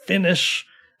 helps me finish.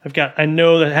 I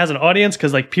know that it has an audience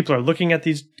because like people are looking at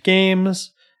these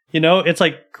games. It's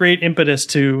like great impetus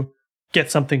to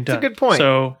get something done. That's a good point.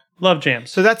 So love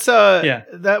jams. So that's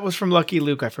that was from Lucky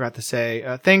Luke. I forgot to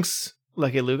say. Thanks,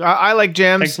 Lucky Luke. I like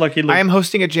jams. Thanks, Lucky Luke. I am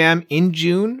hosting a jam in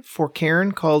June for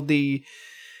Karen called the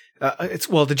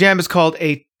jam is called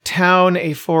A Town,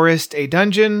 a Forest, a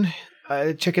Dungeon.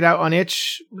 Check it out on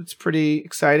Itch. It's pretty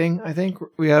exciting. I think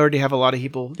we already have a lot of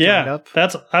people lined up.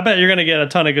 I bet you're going to get a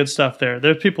ton of good stuff there.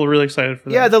 There's people really excited for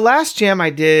that. Yeah, the last jam I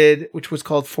did, which was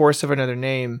called Forest of Another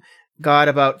Name, got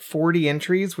about 40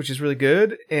 entries, which is really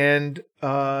good. And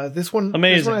this one,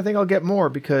 I think I'll get more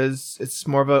because it's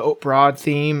more of a broad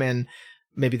theme, and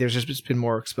maybe there's just been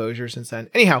more exposure since then.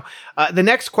 Anyhow, the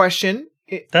next question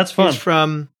that's fun. Is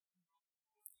from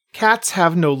Cats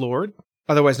Have No Lord,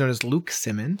 otherwise known as Luke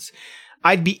Simmons.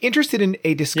 I'd be interested in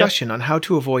a discussion on how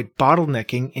to avoid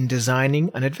bottlenecking in designing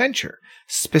an adventure,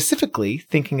 specifically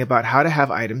thinking about how to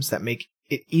have items that make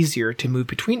it easier to move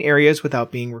between areas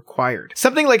without being required.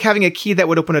 Something like having a key that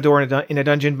would open a door in a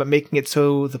dungeon, but making it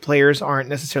so the players aren't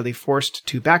necessarily forced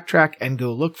to backtrack and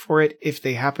go look for it if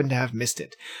they happen to have missed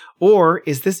it. Or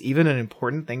is this even an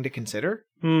important thing to consider?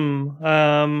 Do you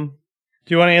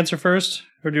want to answer first,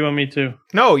 or do you want me to?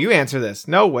 No, you answer this.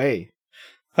 No way.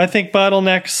 I think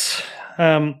bottlenecks,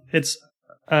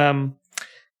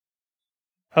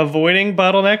 avoiding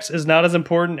bottlenecks is not as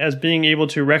important as being able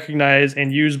to recognize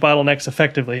and use bottlenecks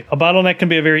effectively. A bottleneck can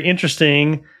be a very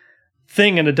interesting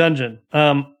thing in a dungeon.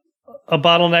 A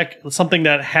bottleneck, something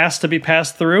that has to be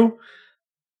passed through,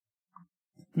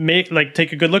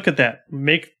 take a good look at that.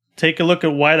 Take a look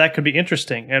at why that could be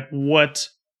interesting, at what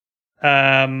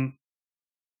you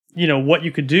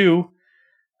could do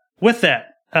with that.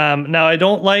 Now, I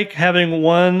don't like having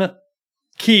one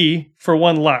key for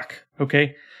one lock,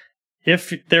 okay?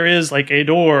 If there is like a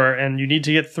door and you need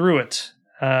to get through it,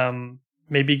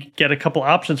 maybe get a couple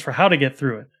options for how to get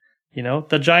through it.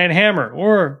 The giant hammer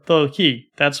or the key,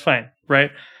 that's fine,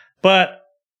 right? But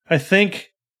I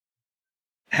think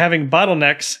having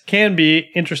bottlenecks can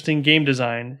be interesting game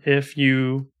design if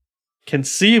you can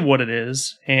see what it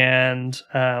is and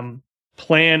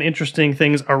plan interesting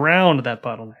things around that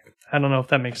bottleneck. I don't know if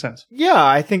that makes sense. Yeah,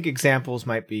 I think examples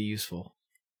might be useful.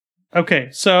 Okay,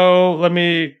 so let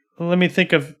me see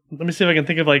if I can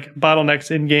think of like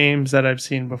bottlenecks in games that I've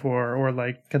seen before, or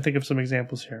like can think of some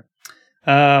examples here.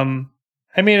 We're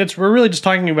really just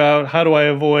talking about how do I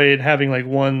avoid having like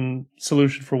one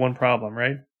solution for one problem,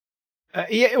 right?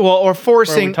 Or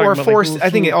forcing, I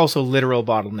think it also literal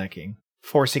bottlenecking.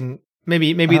 Forcing,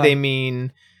 maybe they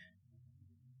mean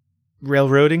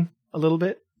railroading a little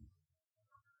bit.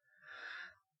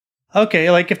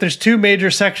 Okay, like if there's two major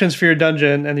sections for your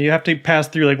dungeon and you have to pass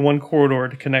through like one corridor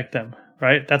to connect them,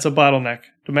 right? That's a bottleneck.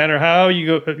 No matter how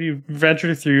you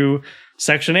venture through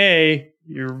section A,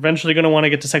 you're eventually going to want to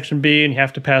get to section B and you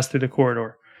have to pass through the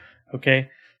corridor. Okay?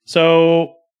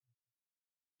 So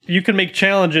you can make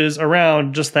challenges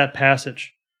around just that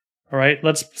passage. All right?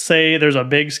 Let's say there's a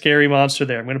big scary monster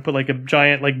there. I'm going to put like a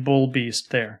giant like bull beast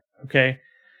there. Okay?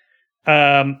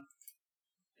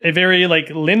 A very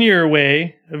like linear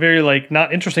way, a very like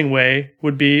not interesting way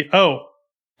would be,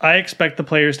 I expect the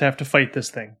players to have to fight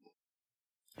this thing.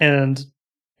 and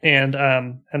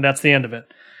that's the end of it.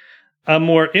 A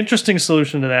more interesting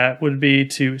solution to that would be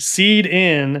to seed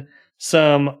in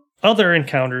some other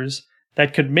encounters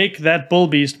that could make that bull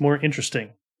beast more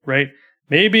interesting, right?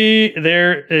 Maybe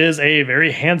there is a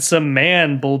very handsome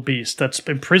man bull beast that's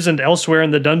imprisoned elsewhere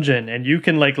in the dungeon, and you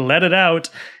can like let it out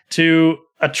to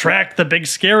attract the big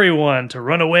scary one to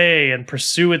run away and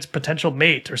pursue its potential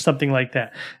mate or something like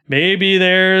that. Maybe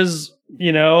there's,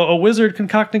 a wizard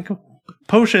concocting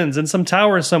potions in some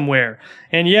tower somewhere.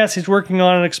 And yes, he's working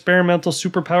on an experimental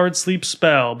superpowered sleep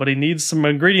spell, but he needs some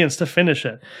ingredients to finish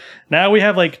it. Now we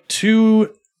have like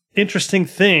 2 interesting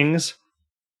things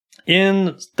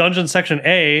in Dungeon Section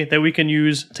A that we can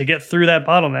use to get through that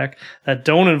bottleneck that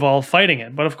don't involve fighting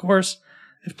it. But of course,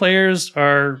 if players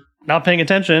are not paying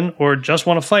attention or just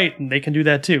want to fight, they can do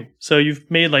that too. So you've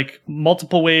made like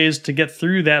multiple ways to get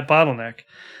through that bottleneck.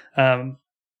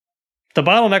 The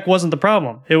bottleneck wasn't the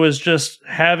problem. It was just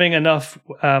having enough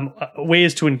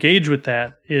ways to engage with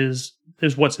that is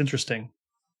what's interesting.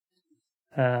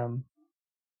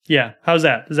 Yeah. How's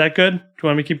that? Is that good? Do you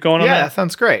want me to keep going on that? Yeah, that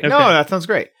sounds great. Okay. No, that sounds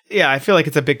great. Yeah, I feel like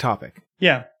it's a big topic.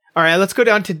 Yeah. All right, let's go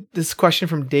down to this question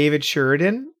from David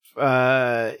Sheridan.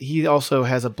 He also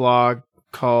has a blog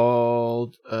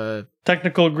called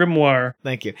Technical Grimoire.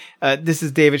 Thank you. This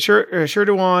is David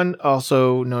Sheridan,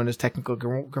 also known as Technical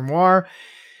Grimoire.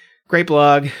 Great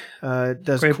blog.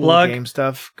 Does great cool blog. Game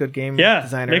stuff. Good game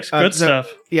designer. Makes good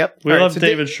stuff. Yep. We love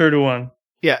David Sheridan.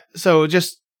 Yeah. So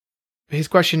just his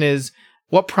question is,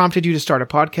 what prompted you to start a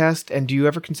podcast, and do you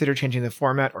ever consider changing the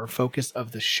format or focus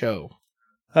of the show?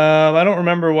 I don't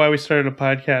remember why we started a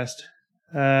podcast.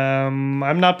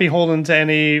 I'm not beholden to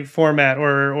any format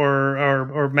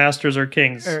or masters or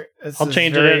kings. I'll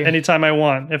change it anytime I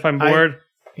want if I'm bored.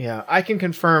 I can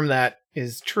confirm that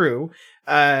is true.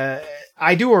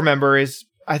 I do remember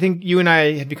I think you and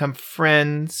I had become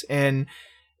friends, and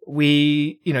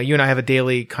we, you and I have a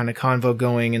daily kind of convo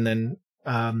going, and then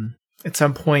at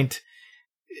some point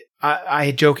I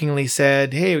had jokingly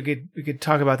said, "Hey, we could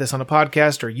talk about this on a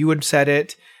podcast," or you had said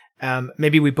it.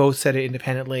 Maybe we both said it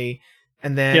independently.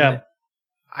 And then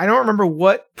I don't remember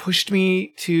what pushed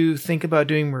me to think about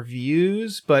doing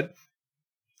reviews, but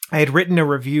I had written a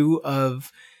review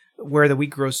of Where the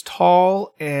Wheat Grows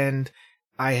Tall, and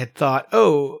I had thought,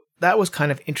 oh, that was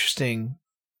kind of interesting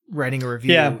writing a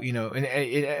review,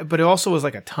 but it also was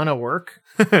like a ton of work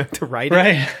to write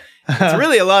it. It's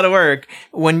really a lot of work.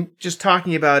 When just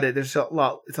talking about it, it's a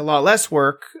lot less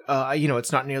work.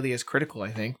 It's not nearly as critical, I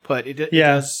think, but it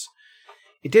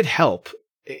did help.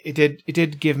 It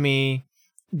did give me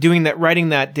writing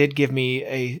that did give me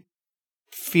a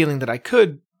feeling that I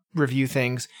could review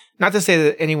things. Not to say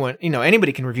that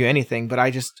anybody can review anything, but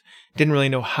I just didn't really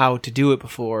know how to do it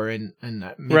before, and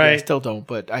maybe I still don't,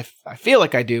 but I feel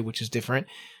like I do, which is different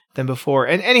than before.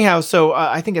 And anyhow, so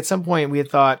I think at some point we had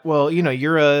thought, well,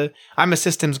 I'm a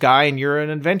systems guy and you're an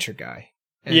adventure guy.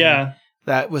 And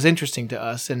that was interesting to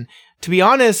us. And to be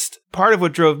honest, part of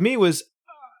what drove me was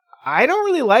I don't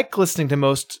really like listening to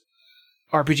most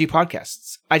RPG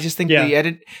podcasts. I just think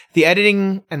the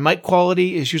editing and mic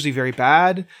quality is usually very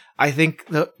bad. I think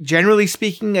generally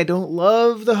speaking, I don't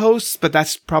love the hosts, but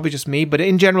that's probably just me. But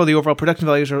in general, the overall production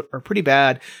values are pretty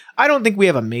bad. I don't think we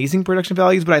have amazing production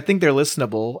values, but I think they're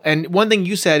listenable. And one thing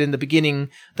you said in the beginning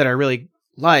that I really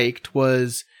liked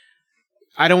was,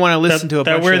 I don't want to listen to a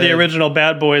bunch of... That we're the original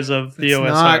bad boys of the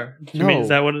OSR. Is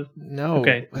that what it... No.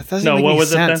 Okay. That doesn't make any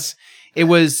sense. It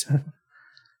was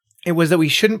that we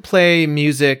shouldn't play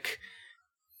music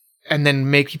and then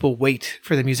make people wait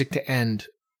for the music to end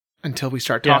until we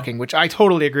start talking, which I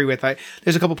totally agree with.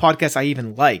 There's a couple podcasts I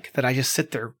even like that I just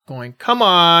sit there going, come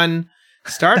on,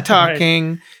 start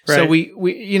talking. Right. So we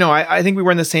I think we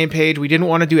were on the same page. We didn't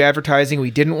want to do advertising.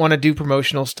 We didn't want to do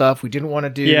promotional stuff. We didn't want to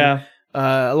do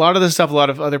a lot of the stuff a lot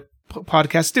of other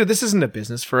podcasts do. This isn't a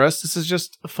business for us. This is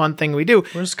just a fun thing we do.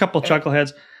 We're just a couple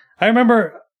chuckleheads. I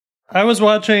remember I was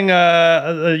watching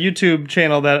a YouTube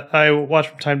channel that I watch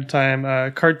from time to time,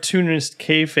 Cartoonist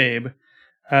Kayfabe,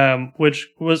 which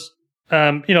was,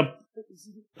 I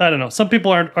don't know. Some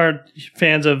people aren't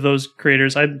fans of those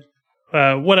creators.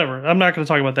 Whatever. I'm not going to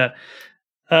talk about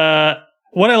that.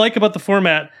 What I like about the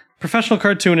format, professional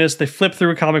cartoonists, they flip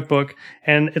through a comic book,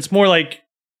 and it's more like,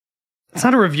 it's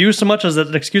not a review so much as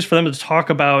an excuse for them to talk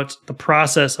about the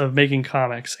process of making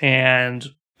comics and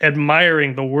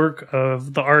admiring the work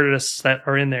of the artists that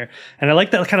are in there. And I like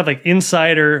that kind of like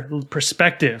insider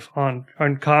perspective on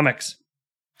comics.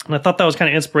 And I thought that was kind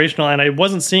of inspirational. And I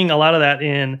wasn't seeing a lot of that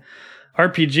in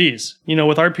RPGs.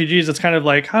 With RPGs, it's kind of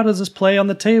like, how does this play on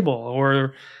the table?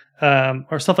 Or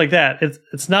stuff like that.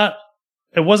 It's not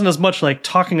it wasn't as much like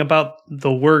talking about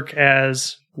the work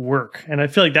as work. And I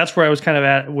feel like that's where I was kind of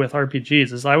at with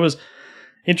RPGs, is I was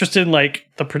interested in like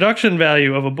the production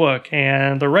value of a book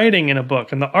and the writing in a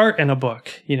book and the art in a book.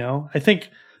 You know, I think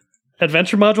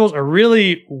adventure modules are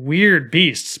really weird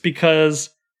beasts because,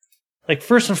 like,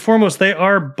 first and foremost, they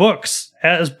are books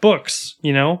as books,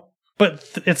 you know,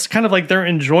 but it's kind of like their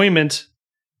enjoyment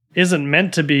isn't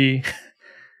meant to be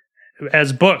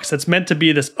as books. It's meant to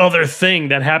be this other thing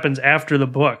that happens after the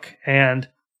book. And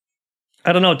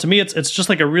I don't know, to me, it's just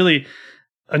like a really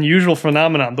unusual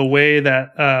phenomenon, the way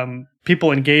that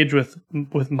people engage with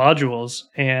modules.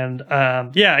 And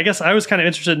yeah, I guess I was kind of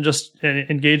interested in just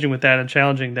engaging with that and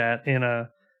challenging that in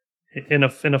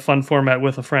a fun format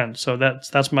with a friend. So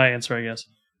that's my answer, I guess.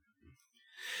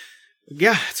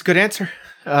 Yeah, it's a good answer.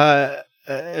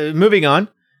 Moving on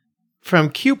from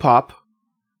Q-Pop,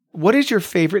 what is your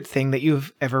favorite thing that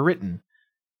you've ever written?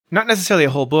 Not necessarily a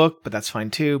whole book, but that's fine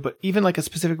too. But even like a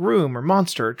specific room or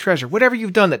monster or treasure, whatever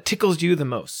you've done that tickles you the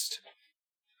most.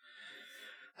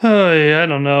 Oh, yeah, I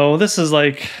don't know. This is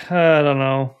like, I don't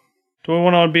know. Do we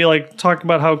want to be like talking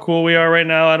about how cool we are right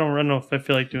now? I don't know if I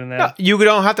feel like doing that. No, you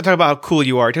don't have to talk about how cool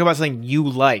you are. Talk about something you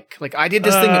like. Like, I did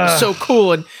this thing that was so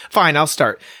cool, and fine, I'll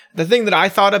start. The thing that I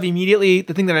thought of immediately,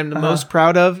 the thing that I'm the most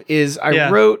proud of is I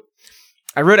wrote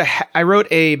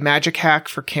a magic hack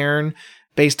for Cairn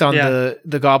based on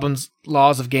the Goblin's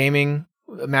Laws of Gaming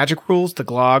magic rules, the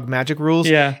GLOG magic rules.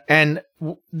 Yeah. And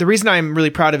the reason I'm really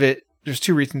proud of it, there's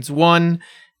two reasons. One,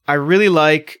 I really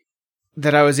like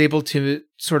that I was able to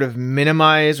sort of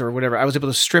minimize or whatever. I was able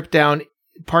to strip down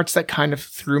parts that kind of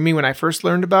threw me when I first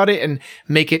learned about it and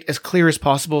make it as clear as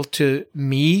possible to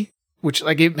me, which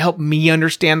like it helped me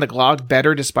understand the GLOG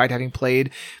better despite having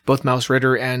played both Mouse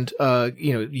Ritter and,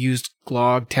 used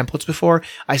GLOG templates before.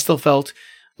 I still felt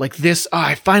like this,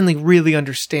 I finally really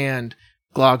understand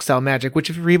GLOG style magic, which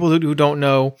for people who don't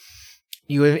know,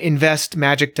 you invest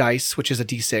magic dice, which is a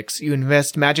D6. You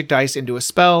invest magic dice into a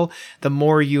spell. The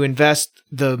more you invest,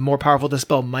 the more powerful the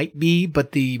spell might be,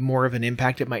 but the more of an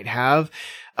impact it might have.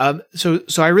 So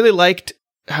I really liked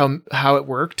how it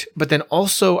worked, but then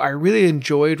also I really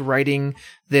enjoyed writing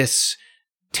this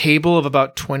table of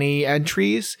about 20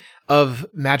 entries of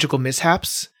magical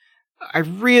mishaps. I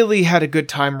really had a good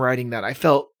time writing that. I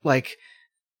felt like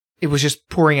it was just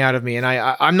pouring out of me, and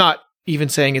I'm not even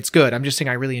saying it's good. I'm just saying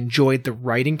I really enjoyed the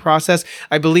writing process.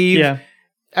 I believe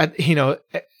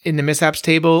in the mishaps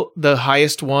table, the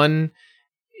highest one,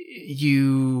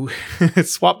 you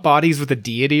swap bodies with a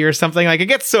deity or something. Like, it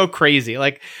gets so crazy.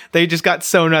 Like, they just got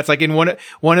so nuts. Like, in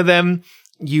one of them,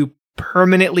 you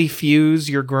permanently fuse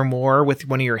your grimoire with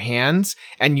one of your hands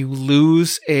and you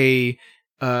lose a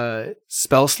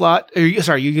spell slot.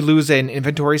 You lose an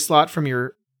inventory slot from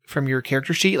your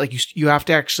character sheet. Like, you have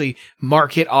to actually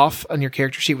mark it off on your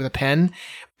character sheet with a pen,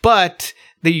 but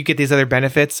that you get these other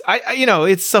benefits.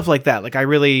 It's stuff like that. Like, I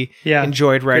really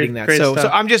enjoyed writing that. So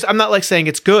I'm not like saying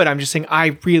it's good. I'm just saying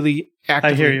I really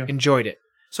actively enjoyed it.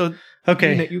 So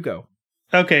you go.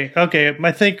 Okay.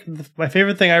 I think my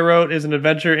favorite thing I wrote is an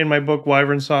adventure in my book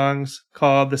Wyvern Songs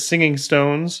called The Singing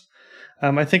Stones.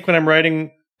 I think when I'm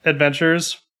writing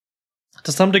adventures,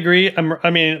 to some degree,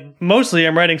 mostly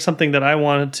I'm writing something that I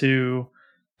wanted to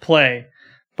play,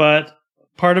 but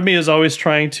part of me is always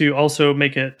trying to also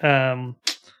make it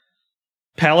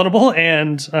palatable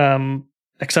and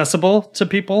accessible to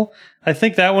people. I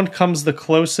think that one comes the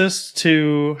closest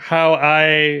to how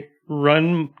I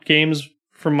run games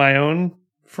for my own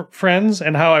friends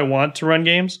and how I want to run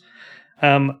games.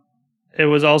 It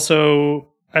was also,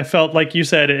 I felt like you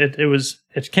said,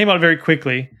 it came out very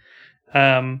quickly.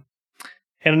 And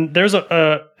there's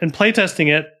in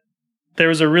playtesting it, there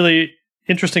was a really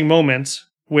interesting moment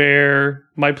where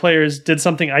my players did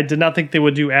something I did not think they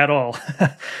would do at all.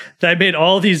 I made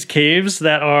all these caves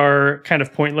that are kind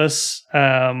of pointless,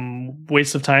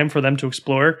 waste of time for them to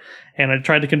explore. And I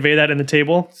tried to convey that in the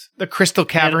table. The Crystal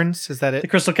Caverns, is that it? The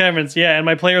Crystal Caverns, yeah. And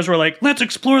my players were like, let's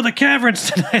explore the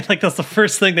caverns tonight. Like, that's the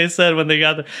first thing they said when they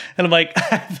got there. And I'm like,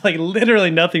 I have like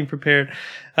literally nothing prepared.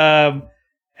 And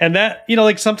that,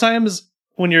 like sometimes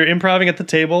when you're improvising at the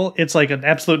table, it's like an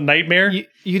absolute nightmare.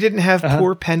 You didn't have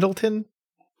poor Pendleton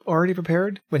already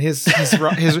prepared when his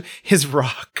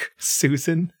rock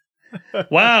Susan.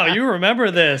 Wow, you remember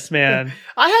this, man.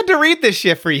 I had to read this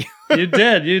shit for you. You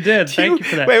did. Thank you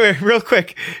for that. Wait, real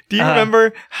quick. Do you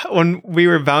remember when we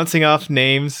were bouncing off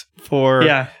names for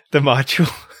the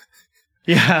module?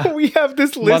 Yeah. We have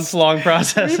this list. Month-long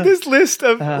process. We have this list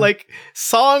of like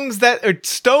songs that or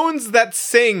stones that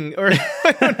sing, or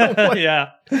I don't know what. Yeah.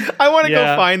 I want to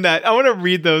go find that. I want to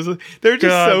read those. They're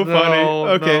just so funny.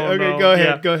 Okay, go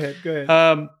ahead. Go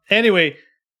ahead. Anyway,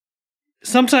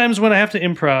 sometimes when I have to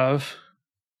improv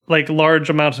like large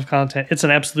amounts of content, it's an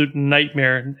absolute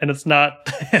nightmare, and it's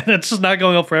just not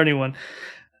going up for anyone.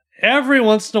 Every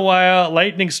once in a while,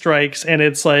 lightning strikes, and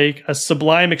it's like a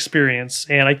sublime experience,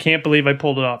 and I can't believe I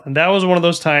pulled it off. And that was one of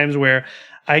those times where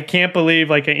I can't believe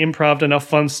like I improv'd enough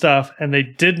fun stuff, and they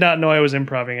did not know I was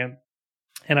improving it.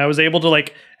 And I was able to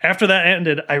like, after that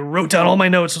ended, I wrote down all my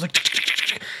notes. I was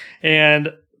like,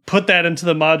 and put that into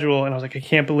the module, and I was like, I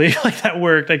can't believe like that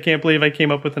worked. I can't believe I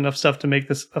came up with enough stuff to make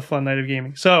this a fun night of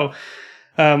gaming. So,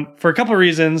 for a couple of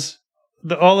reasons,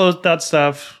 that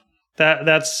stuff.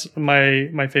 That's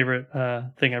my favorite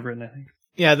thing I've written, I think.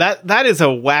 Yeah, that is a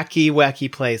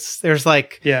wacky place. There's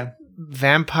like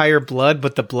vampire blood,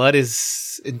 but the blood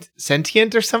is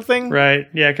sentient or something. Right.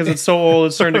 Yeah, because it's so old,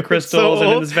 it's turned to crystals,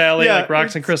 and in this valley, like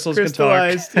rocks and crystals can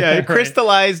talk. Yeah, right.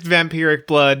 Crystallized vampiric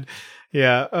blood.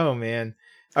 Yeah. Oh man.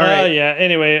 All right. Yeah.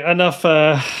 Anyway, enough.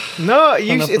 No,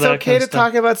 it's okay to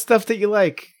talk about stuff that you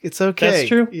like. It's okay. That's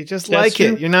true. You just like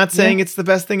it. You're not saying it's the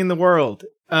best thing in the world.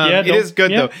 It is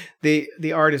good though.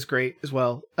 The art is great as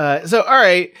well. So all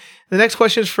right, the next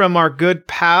question is from our good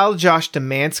pal Josh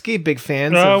Demansky. Big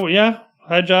fans. Oh yeah,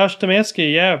 hi Josh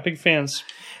Demansky. Yeah, big fans.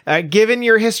 Given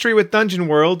your history with Dungeon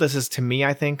World, this is to me,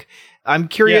 I think. I'm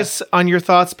curious on your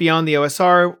thoughts beyond the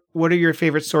OSR. What are your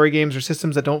favorite story games or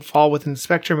systems that don't fall within the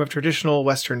spectrum of traditional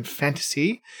Western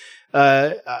fantasy?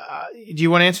 Do you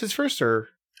want to answer this first, or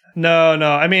no?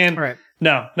 I mean, all right.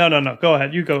 No. Go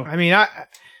ahead. You go. I mean,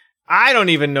 I don't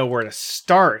even know where to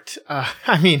start.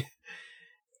 I mean,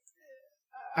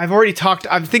 I'm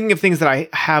thinking of things that I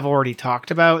have already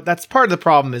talked about. That's part of the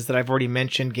problem, is that I've already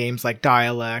mentioned games like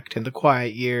Dialect and The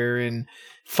Quiet Year and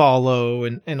Follow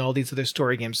and all these other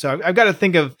story games. So I've got to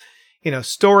think of,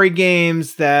 story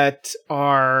games that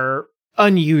are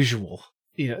unusual,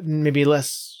 maybe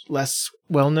less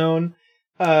well known.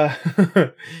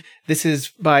 This is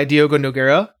by Diogo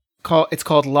Nogueira. It's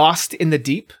called Lost in the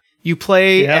Deep. You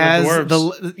play as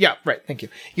thank you.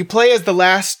 You play as the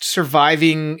last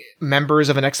surviving members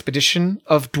of an expedition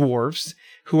of dwarves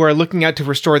who are looking out to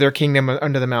restore their kingdom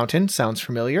under the mountain. Sounds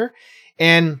familiar.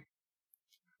 And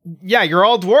you're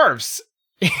all dwarves.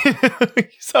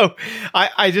 So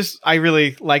I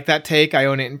really like that take. I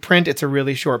own it in print. It's a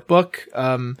really short book.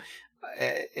 The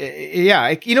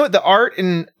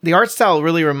art style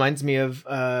really reminds me of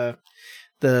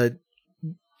the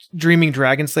Dreaming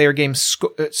Dragon Slayer game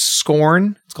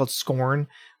Scorn. It's called Scorn,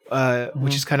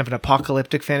 which is kind of an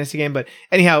apocalyptic fantasy game. But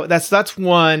anyhow, that's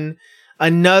one.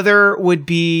 Another would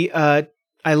be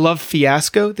I love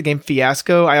Fiasco, the game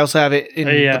Fiasco. I also have it in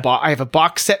I have a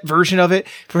box set version of it.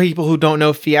 For people who don't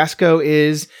know, Fiasco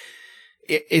is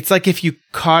it's like if you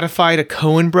codified a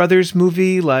Coen Brothers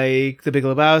movie like The Big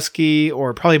Lebowski,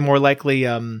 or probably more likely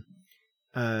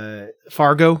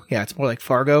Fargo. Yeah, it's more like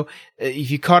Fargo.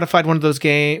 If you codified one of those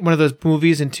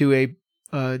movies into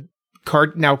a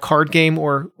card game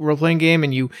or role playing game,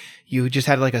 and you just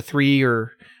had like a 3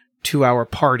 or 2 hour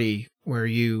party where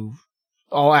you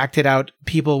all acted out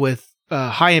people with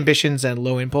high ambitions and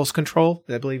low impulse control,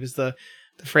 I believe is the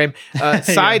frame.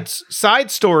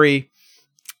 Side story.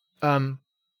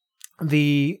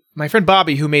 My friend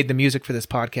Bobby, who made the music for this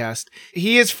podcast,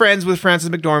 he is friends with Frances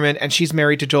McDormand, and she's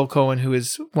married to Joel Coen, who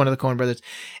is one of the Coen brothers.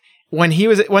 One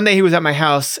day he was at my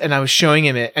house, and I was showing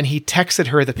him it, and he texted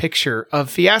her the picture of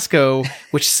Fiasco,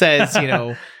 which says,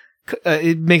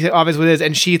 it makes it obvious what it is,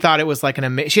 and she thought it was like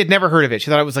she had never heard of it.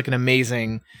 She thought it was like an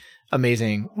amazing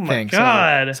thing. Oh my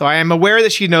God. So I am aware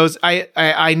that she knows.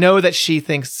 I know that she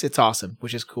thinks it's awesome,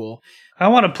 which is cool. I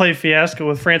want to play Fiasco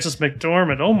with Frances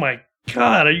McDormand. Oh my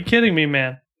God, are you kidding me,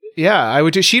 man? Yeah, I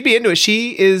would. She'd be into it.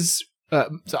 She is.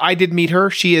 So I did meet her.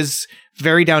 She is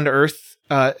very down to earth.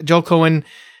 Joel Coen,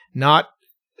 not.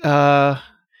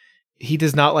 He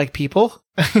does not like people.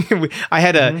 I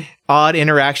had a odd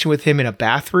interaction with him in a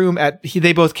bathroom.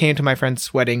 They both came to my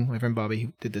friend's wedding. My friend Bobby,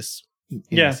 who did this.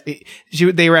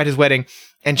 They were at his wedding,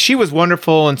 and she was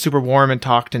wonderful and super warm and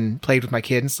talked and played with my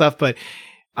kid and stuff. But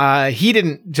he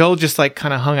didn't. Joel just like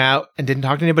kind of hung out and didn't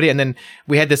talk to anybody. And then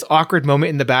we had this awkward moment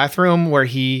in the bathroom where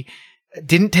he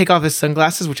didn't take off his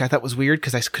sunglasses, which I thought was weird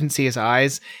because I couldn't see his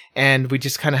eyes, and we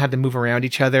just kind of had to move around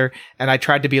each other. And I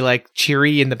tried to be like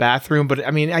cheery in the bathroom, but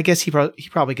I mean, I guess he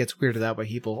probably gets weirded out by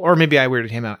people, or maybe I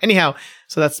weirded him out. Anyhow,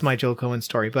 so that's my Joel Coen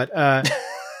story. But wow,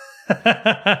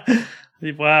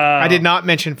 I did not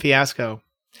mention Fiasco.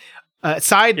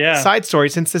 Side story,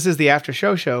 since this is the after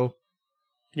show.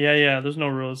 Yeah. There's no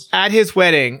rules. At his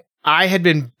wedding, I had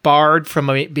been barred from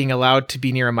being allowed to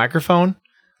be near a microphone.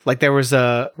 Like there was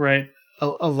a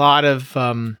lot of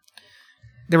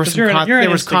there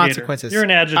was consequences. You're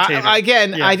an agitator.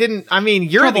 I didn't. I mean,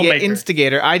 you're the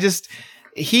instigator.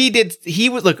 He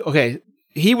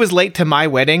was late to my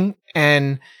wedding,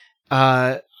 and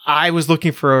I was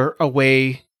looking for a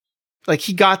way. Like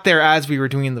he got there as we were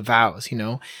doing the vows,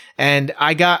 and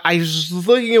I was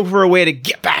looking for a way to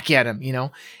get back at him,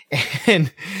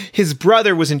 and his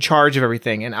brother was in charge of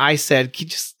everything. And I said, "Can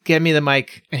you just get me the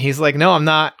mic?" And he's like, "No, I'm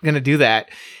not going to do that."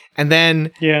 And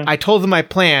then I told him my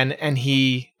plan and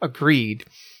he agreed.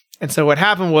 And so what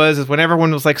happened is when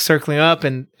everyone was like circling up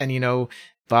and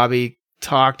Bobby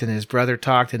talked and his brother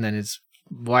talked and then his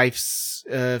wife's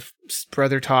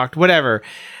brother talked, whatever.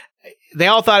 They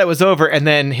all thought it was over, and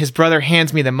then his brother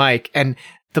hands me the mic, and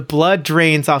the blood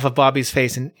drains off of Bobby's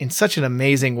face in such an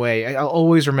amazing way. I'll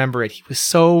always remember it. He was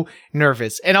so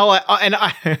nervous, and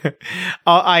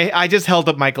I just held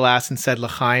up my glass and said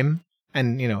L'chaim,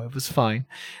 and it was fine.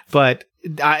 But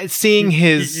seeing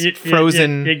his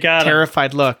frozen,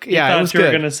 terrified look, it was good. You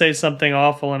were going to say something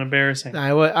awful and embarrassing.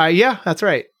 Yeah, that's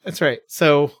right. That's right.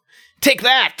 So take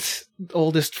that,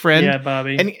 oldest friend. Yeah,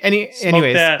 Bobby.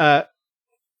 Anyways.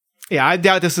 Yeah, I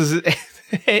doubt this is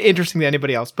interesting to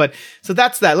anybody else. But so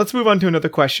that's that. Let's move on to another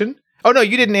question. Oh no,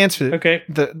 you didn't answer it. Okay,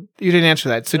 you didn't answer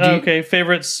that. So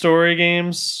favorite story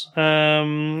games. I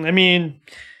mean,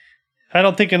 I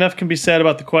don't think enough can be said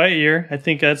about The Quiet Year. I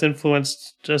think that's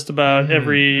influenced just about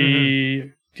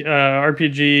every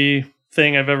RPG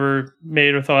thing I've ever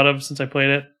made or thought of since I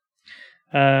played it.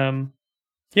 I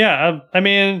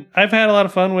mean, I've had a lot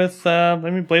of fun with,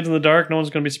 Blades in the Dark. No one's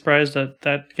going to be surprised at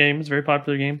that game. It's a very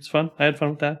popular game. It's fun. I had fun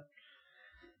with that.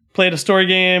 Played a story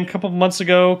game a couple of months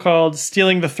ago called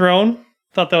Stealing the Throne.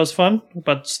 Thought that was fun.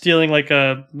 About stealing like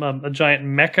a giant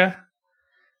mecha.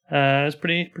 It was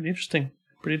pretty interesting.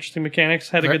 Pretty interesting mechanics.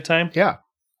 Had a good time. Yeah.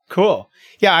 Cool.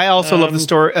 Yeah, I also love the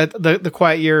story. The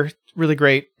Quiet Year. Really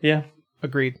great. Yeah.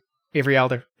 Agreed. Avery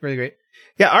Alder. Really great.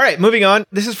 Yeah. All right. Moving on.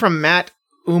 This is from Matt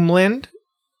Umland,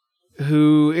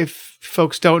 who, if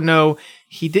folks don't know,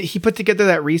 he put together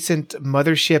that recent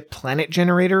Mothership planet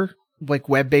generator, like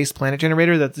web-based planet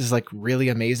generator that is like really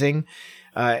amazing.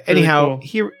 Anyhow,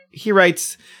 cool. He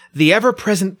writes, "The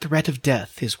ever-present threat of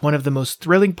death is one of the most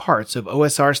thrilling parts of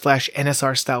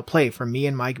OSR/NSR style play for me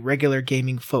and my regular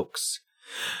gaming folks.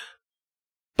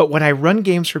 But when I run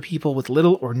games for people with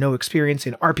little or no experience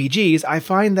in RPGs, I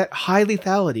find that high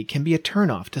lethality can be a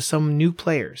turnoff to some new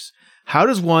players. How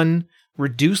does one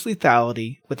reduce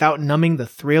lethality without numbing the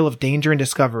thrill of danger and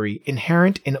discovery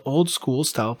inherent in old school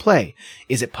style play?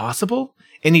 Is it possible?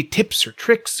 Any tips or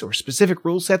tricks or specific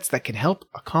rule sets that can help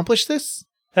accomplish this?"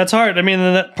 That's hard. I mean,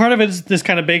 part of it is just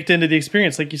kind of baked into the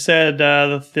experience. Like you said,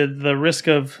 the risk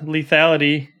of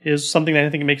lethality is something that I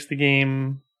think makes the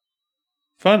game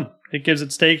fun. It gives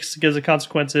it stakes, it gives it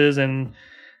consequences, and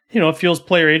it fuels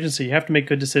player agency. You have to make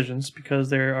good decisions because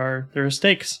there are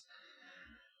stakes.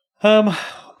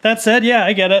 That said, yeah,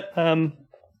 I get it.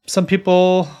 Some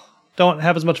people don't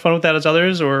have as much fun with that as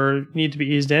others or need to be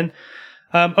eased in.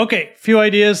 Few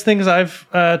ideas, things I've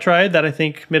tried that I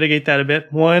think mitigate that a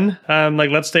bit. One,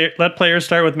 let players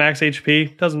start with max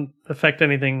HP. Doesn't affect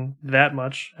anything that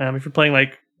much. If you're playing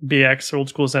like BX or Old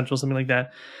School Essential, something like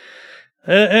that,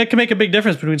 it can make a big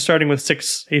difference between starting with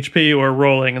 6 HP or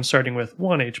rolling and starting with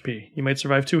 1 HP. You might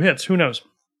survive 2 hits. Who knows?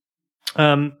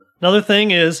 Another thing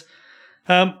is,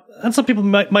 and some people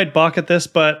might balk at this,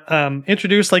 but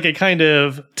introduce like a kind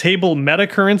of table meta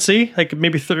currency. Like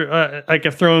maybe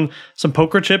I've thrown some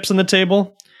poker chips on the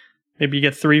table. Maybe you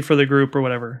get 3 for the group or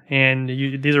whatever. And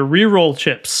these are reroll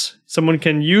chips. Someone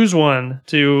can use one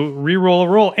to reroll a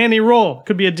roll. Any roll.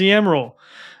 Could be a DM roll.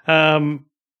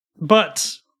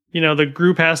 But the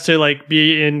group has to like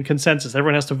be in consensus.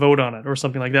 Everyone has to vote on it or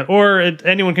something like that. Or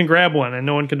anyone can grab one and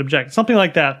no one can object. Something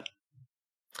like that.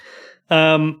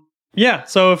 Yeah,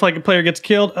 so if like a player gets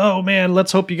killed, oh man,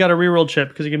 let's hope you got a reroll chip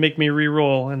because you can make me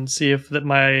reroll and see if that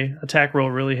my attack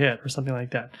roll really hit or something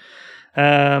like that.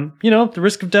 The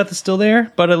risk of death is still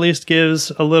there, but at least gives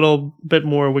a little bit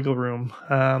more wiggle room.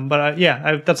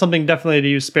 That's something definitely to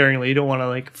use sparingly. You don't want to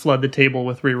like flood the table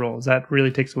with rerolls. That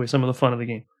really takes away some of the fun of the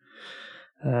game.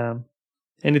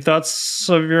 Any thoughts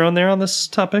of your own there on this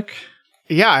topic?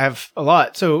 Yeah, I have a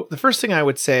lot. So the first thing I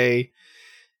would say,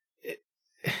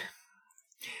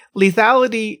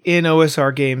 lethality in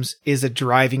OSR games is a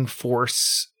driving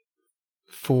force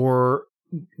for,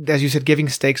 as you said, giving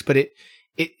stakes, but it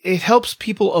helps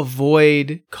people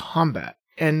avoid combat.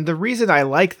 And the reason I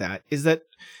like that is that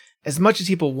as much as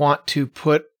people want to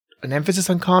put an emphasis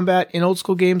on combat in old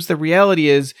school games. The reality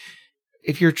is,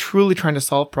 if you're truly trying to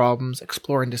solve problems,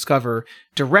 explore and discover,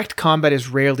 direct combat is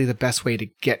rarely the best way to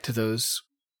get to those,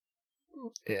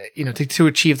 to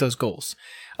achieve those goals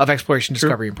of exploration,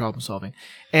 discovery, and problem solving.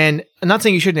 And I'm not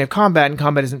saying you shouldn't have combat, and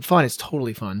combat isn't fun. It's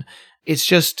totally fun. It's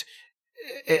just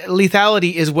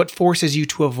lethality is what forces you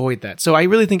to avoid that. So I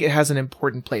really think it has an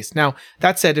important place. Now,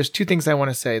 that said, there's two things I want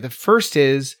to say. The first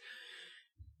is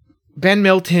Ben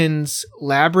Milton's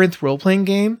Labyrinth role-playing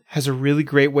game has a really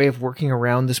great way of working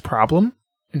around this problem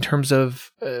in terms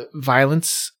of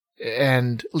violence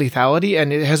and lethality,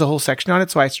 and it has a whole section on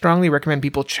it. So I strongly recommend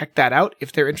people check that out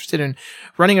if they're interested in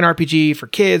running an RPG for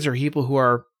kids or people who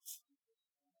are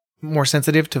more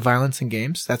sensitive to violence in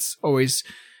games. That's always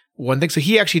one thing. So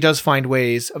he actually does find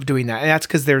ways of doing that, and that's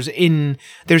because there's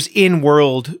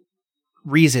in-world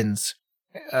reasons.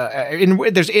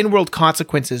 There's in-world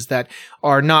consequences that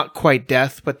are not quite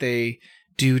death, but they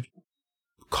do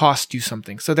cost you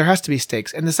something. So there has to be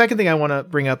stakes. And the second thing I want to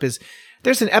bring up is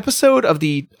there's an episode of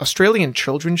the Australian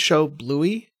children's show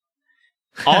Bluey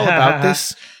all about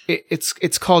this.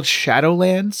 It's called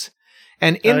Shadowlands,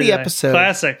 and in the episode,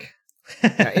 classic.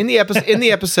 in the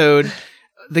episode,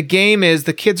 the game is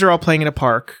the kids are all playing in a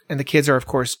park, and the kids are of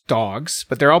course dogs,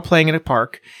 but they're all playing in a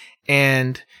park,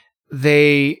 and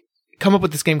they come up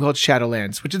with this game called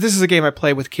Shadowlands, this is a game I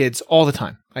play with kids all the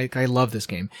time. I love this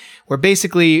game, where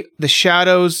basically the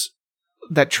shadows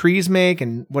that trees make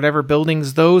and whatever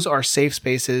buildings, those are safe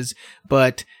spaces,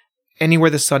 but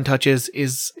anywhere the sun touches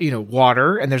is,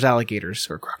 water, and there's alligators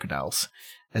or crocodiles,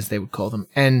 as they would call them.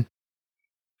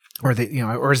 Or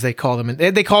as they call them, and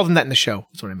they call them that in the show.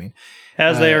 That's what I mean.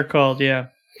 As they are called, yeah.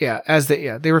 Yeah,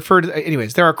 they refer to,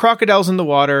 anyways, there are crocodiles in the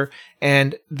water,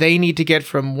 and they need to get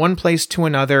from one place to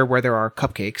another where there are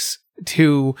cupcakes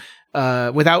to,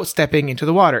 without stepping into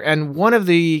the water. And one of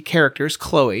the characters,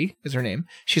 Chloe is her name.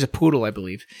 She's a poodle, I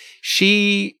believe.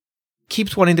 She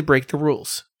keeps wanting to break the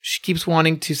rules. She keeps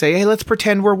wanting to say, hey, let's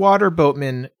pretend we're water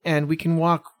boatmen and we can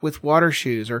walk with water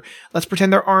shoes, or let's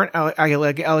pretend there aren't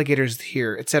alligators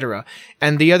here, etc.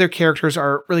 And the other characters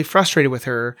are really frustrated with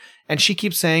her, and she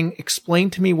keeps saying,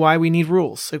 explain to me why we need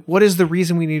rules. Like, what is the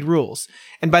reason we need rules?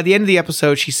 And by the end of the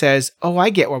episode, she says, oh, I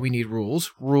get why we need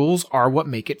rules. Rules are what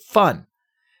make it fun.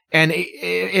 And,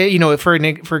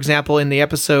 for example, in the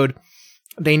episode,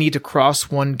 they need to cross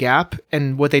one gap,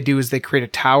 and what they do is they create a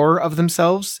tower of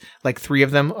themselves, like three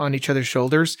of them on each other's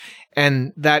shoulders,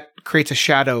 and that creates a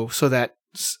shadow so that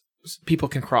people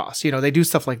can cross. They do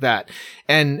stuff like that.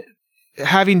 And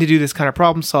having to do this kind of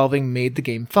problem solving made the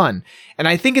game fun. And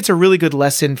I think it's a really good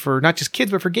lesson for not just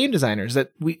kids, but for game designers,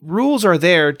 that rules are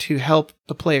there to help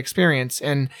the play experience,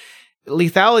 and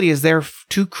lethality is there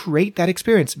to create that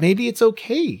experience. Maybe it's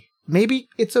okay. Maybe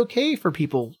it's okay for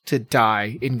people to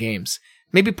die in games.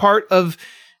 Maybe part of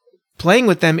playing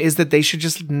with them is that they should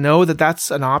just know that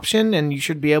that's an option, and you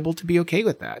should be able to be okay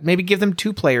with that. Maybe give them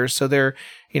 2 players so they're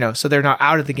not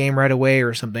out of the game right away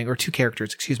or something, or 2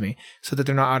 characters, so that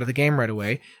they're not out of the game right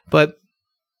away. But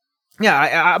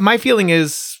yeah, my feeling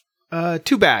is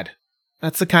too bad.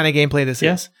 That's the kind of gameplay this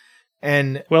is.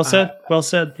 And well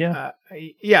said. Yeah.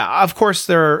 Yeah. Of course,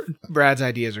 Brad's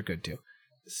ideas are good too.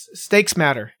 Stakes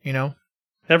matter,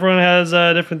 Everyone has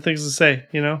different things to say,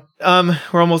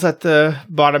 We're almost at the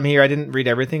bottom here. I didn't read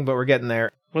everything, but we're getting there.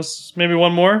 Maybe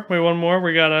one more.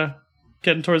 We gotta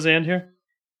getting towards the end here.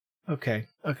 Okay.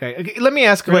 Let me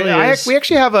ask. Really we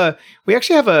actually have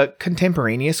a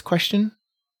contemporaneous question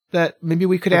that maybe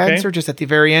we could answer just at the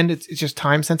very end. It's just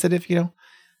time sensitive,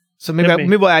 So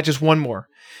maybe we'll add just one more.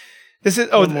 This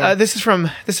is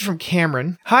from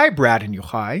Cameron. Hi, Brad and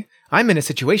Yochai. I'm in a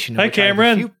situation. Hi,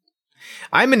 Cameron.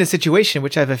 I'm in a situation in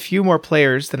which I have a few more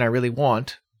players than I really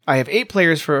want. I have 8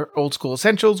 players for Old School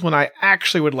Essentials when I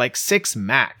actually would like 6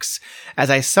 max,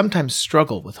 as I sometimes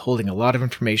struggle with holding a lot of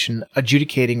information,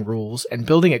 adjudicating rules, and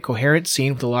building a coherent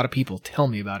scene with a lot of people. Tell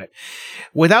me about it.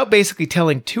 Without basically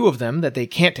telling 2 of them that they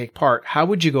can't take part, how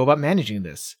would you go about managing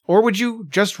this? Or would you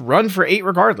just run for 8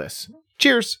 regardless?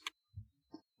 Cheers.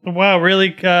 Wow,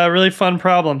 really fun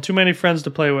problem. Too many friends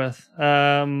to play with. Get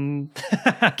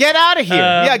out of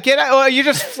here. Get out. Oh, you're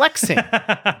just flexing.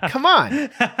 Come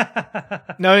on.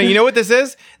 No, you know what this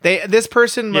is? This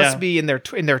person must be in their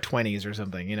 20s or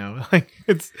something, Like,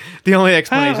 it's the only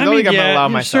explanation. I'm going to allow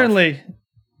myself.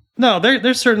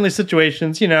 There's certainly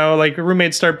situations, like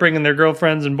roommates start bringing their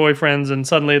girlfriends and boyfriends, and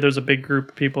suddenly there's a big group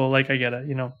of people. Like, I get it,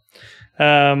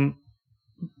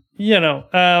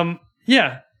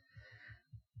 yeah.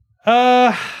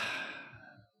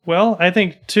 Well, I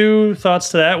think 2 thoughts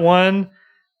to that. One,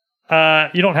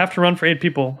 you don't have to run for 8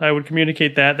 people. I would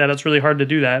communicate that it's really hard to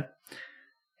do that.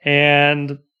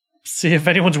 And see if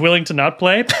anyone's willing to not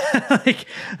play.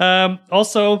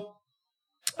 Also,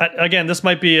 again, this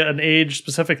might be an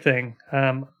age-specific thing.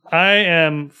 I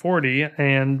am 40,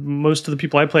 and most of the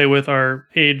people I play with are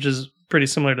age is pretty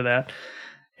similar to that.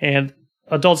 And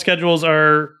adult schedules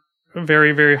are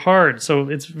very, very hard. So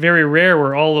it's very rare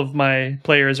where all of my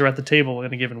players are at the table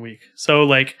in a given week. So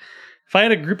like if I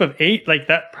had a group of 8, like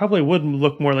that probably would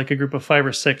look more like a group of 5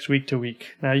 or 6 week to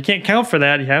week. Now you can't count for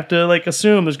that. You have to like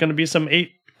assume there's going to be some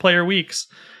 8-player weeks.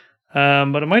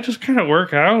 But it might just kind of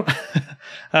work out.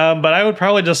 But I would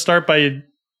probably just start by,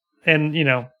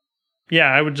 and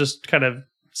I would just kind of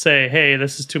say, hey,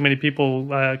 this is too many people.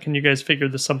 Can you guys figure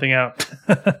this something out?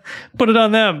 Put it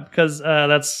on them, because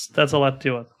that's a lot to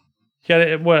deal with.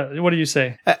 What do you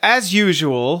say? As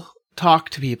usual, talk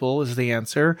to people is the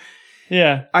answer.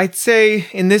 Yeah. I'd say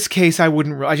in this case,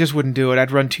 I just wouldn't do it.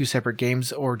 I'd run 2 separate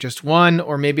games or just one,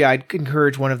 or maybe I'd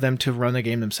encourage one of them to run the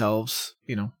game themselves,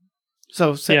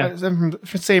 So I'm from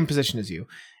the same position as you.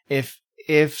 If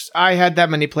I had that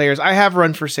many players, I have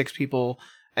run for 6 people,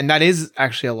 and that is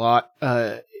actually a lot,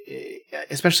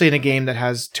 especially in a game that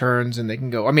has turns and they can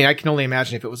go. I mean, I can only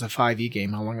imagine if it was a 5e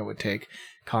game, how long it would take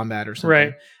combat or something.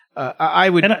 Right. I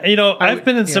would, and I've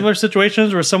been in similar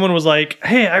situations where someone was like,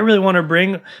 "Hey, I really want to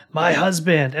bring my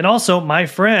husband and also my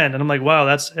friend," and I'm like, "Wow,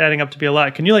 that's adding up to be a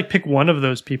lot. Can you like pick one of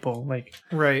those people?" Like,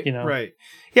 right.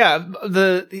 Yeah,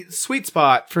 the sweet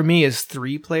spot for me is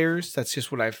 3 players. That's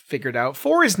just what I've figured out.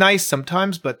 4 is nice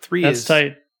sometimes, but 3 is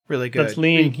tight. Really good. That's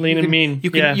lean and mean.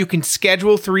 You can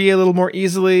schedule 3 a little more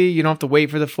easily. You don't have to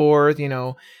wait for the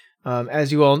 4th.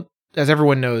 As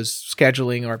everyone knows,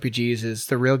 scheduling RPGs is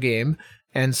the real game.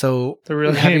 And so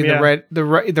having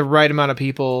the right amount of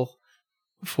people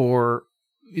for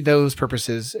those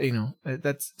purposes,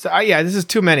 this is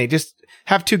too many. Just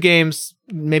have 2 games,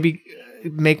 maybe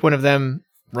make one of them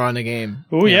run a game.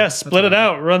 Oh yeah, split it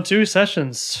out, run 2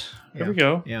 sessions. There we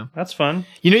go. Yeah, that's fun.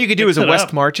 You could do as a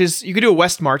West Marches. You could do a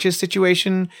West Marches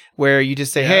situation where you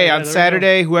just say, "Hey, on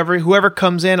Saturday, whoever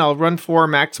comes in, I'll run 4,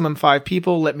 maximum 5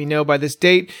 people. Let me know by this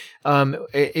date.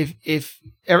 If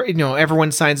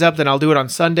everyone signs up, then I'll do it on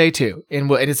Sunday too, and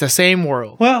it's the same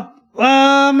world." Well,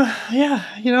 at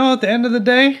the end of the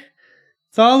day,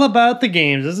 it's all about the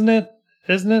games, isn't it?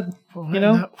 It's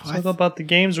all about the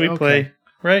games we play,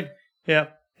 right? Yeah.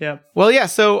 Well, yeah.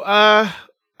 So I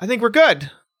think we're good.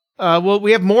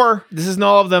 We have more. This isn't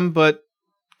all of them, but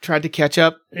tried to catch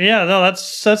up. Yeah, no,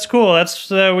 that's cool.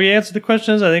 That's we answered the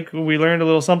questions. I think we learned a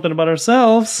little something about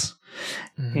ourselves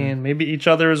and maybe each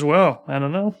other as well. I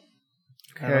don't know.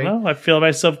 Okay. I don't know. I feel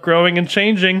myself growing and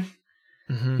changing.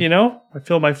 Mm-hmm. I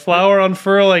feel my flower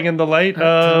unfurling in the light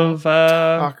of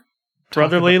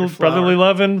brotherly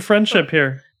love and friendship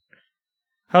here.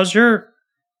 How's your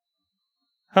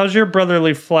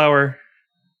brotherly flower?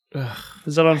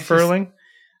 Is that unfurling?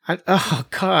 Oh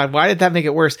God! Why did that make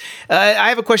it worse? I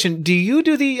have a question. Do you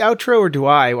do the outro or do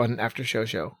I on After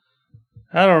Show?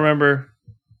 I don't remember.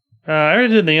 I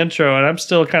already did the intro, and I'm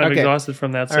still kind of exhausted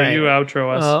from that. So right. You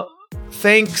outro us.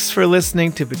 Thanks for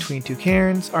listening to Between Two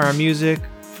Cairns. Our music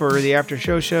for the After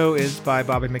Show is by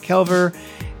Bobby McKelver.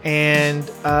 And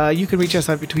you can reach us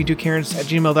at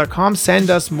betweentwocairns@gmail.com. Send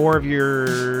us more of your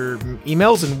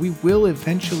emails, and we will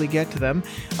eventually get to them.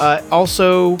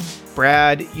 Also,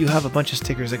 Brad, you have a bunch of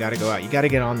stickers that got to go out. You got to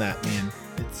get on that, man.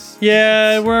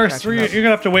 You're gonna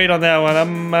have to wait on that one.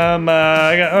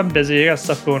 I'm busy. I got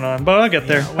stuff going on, but I'll get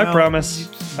there. I promise.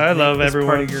 I love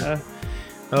everyone.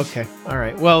 Okay. All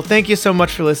right. Well, thank you so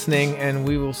much for listening, and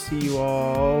we will see you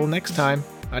all next time.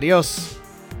 Adios.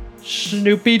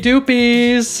 Snoopy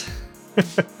doopies.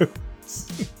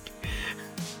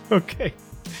 Okay.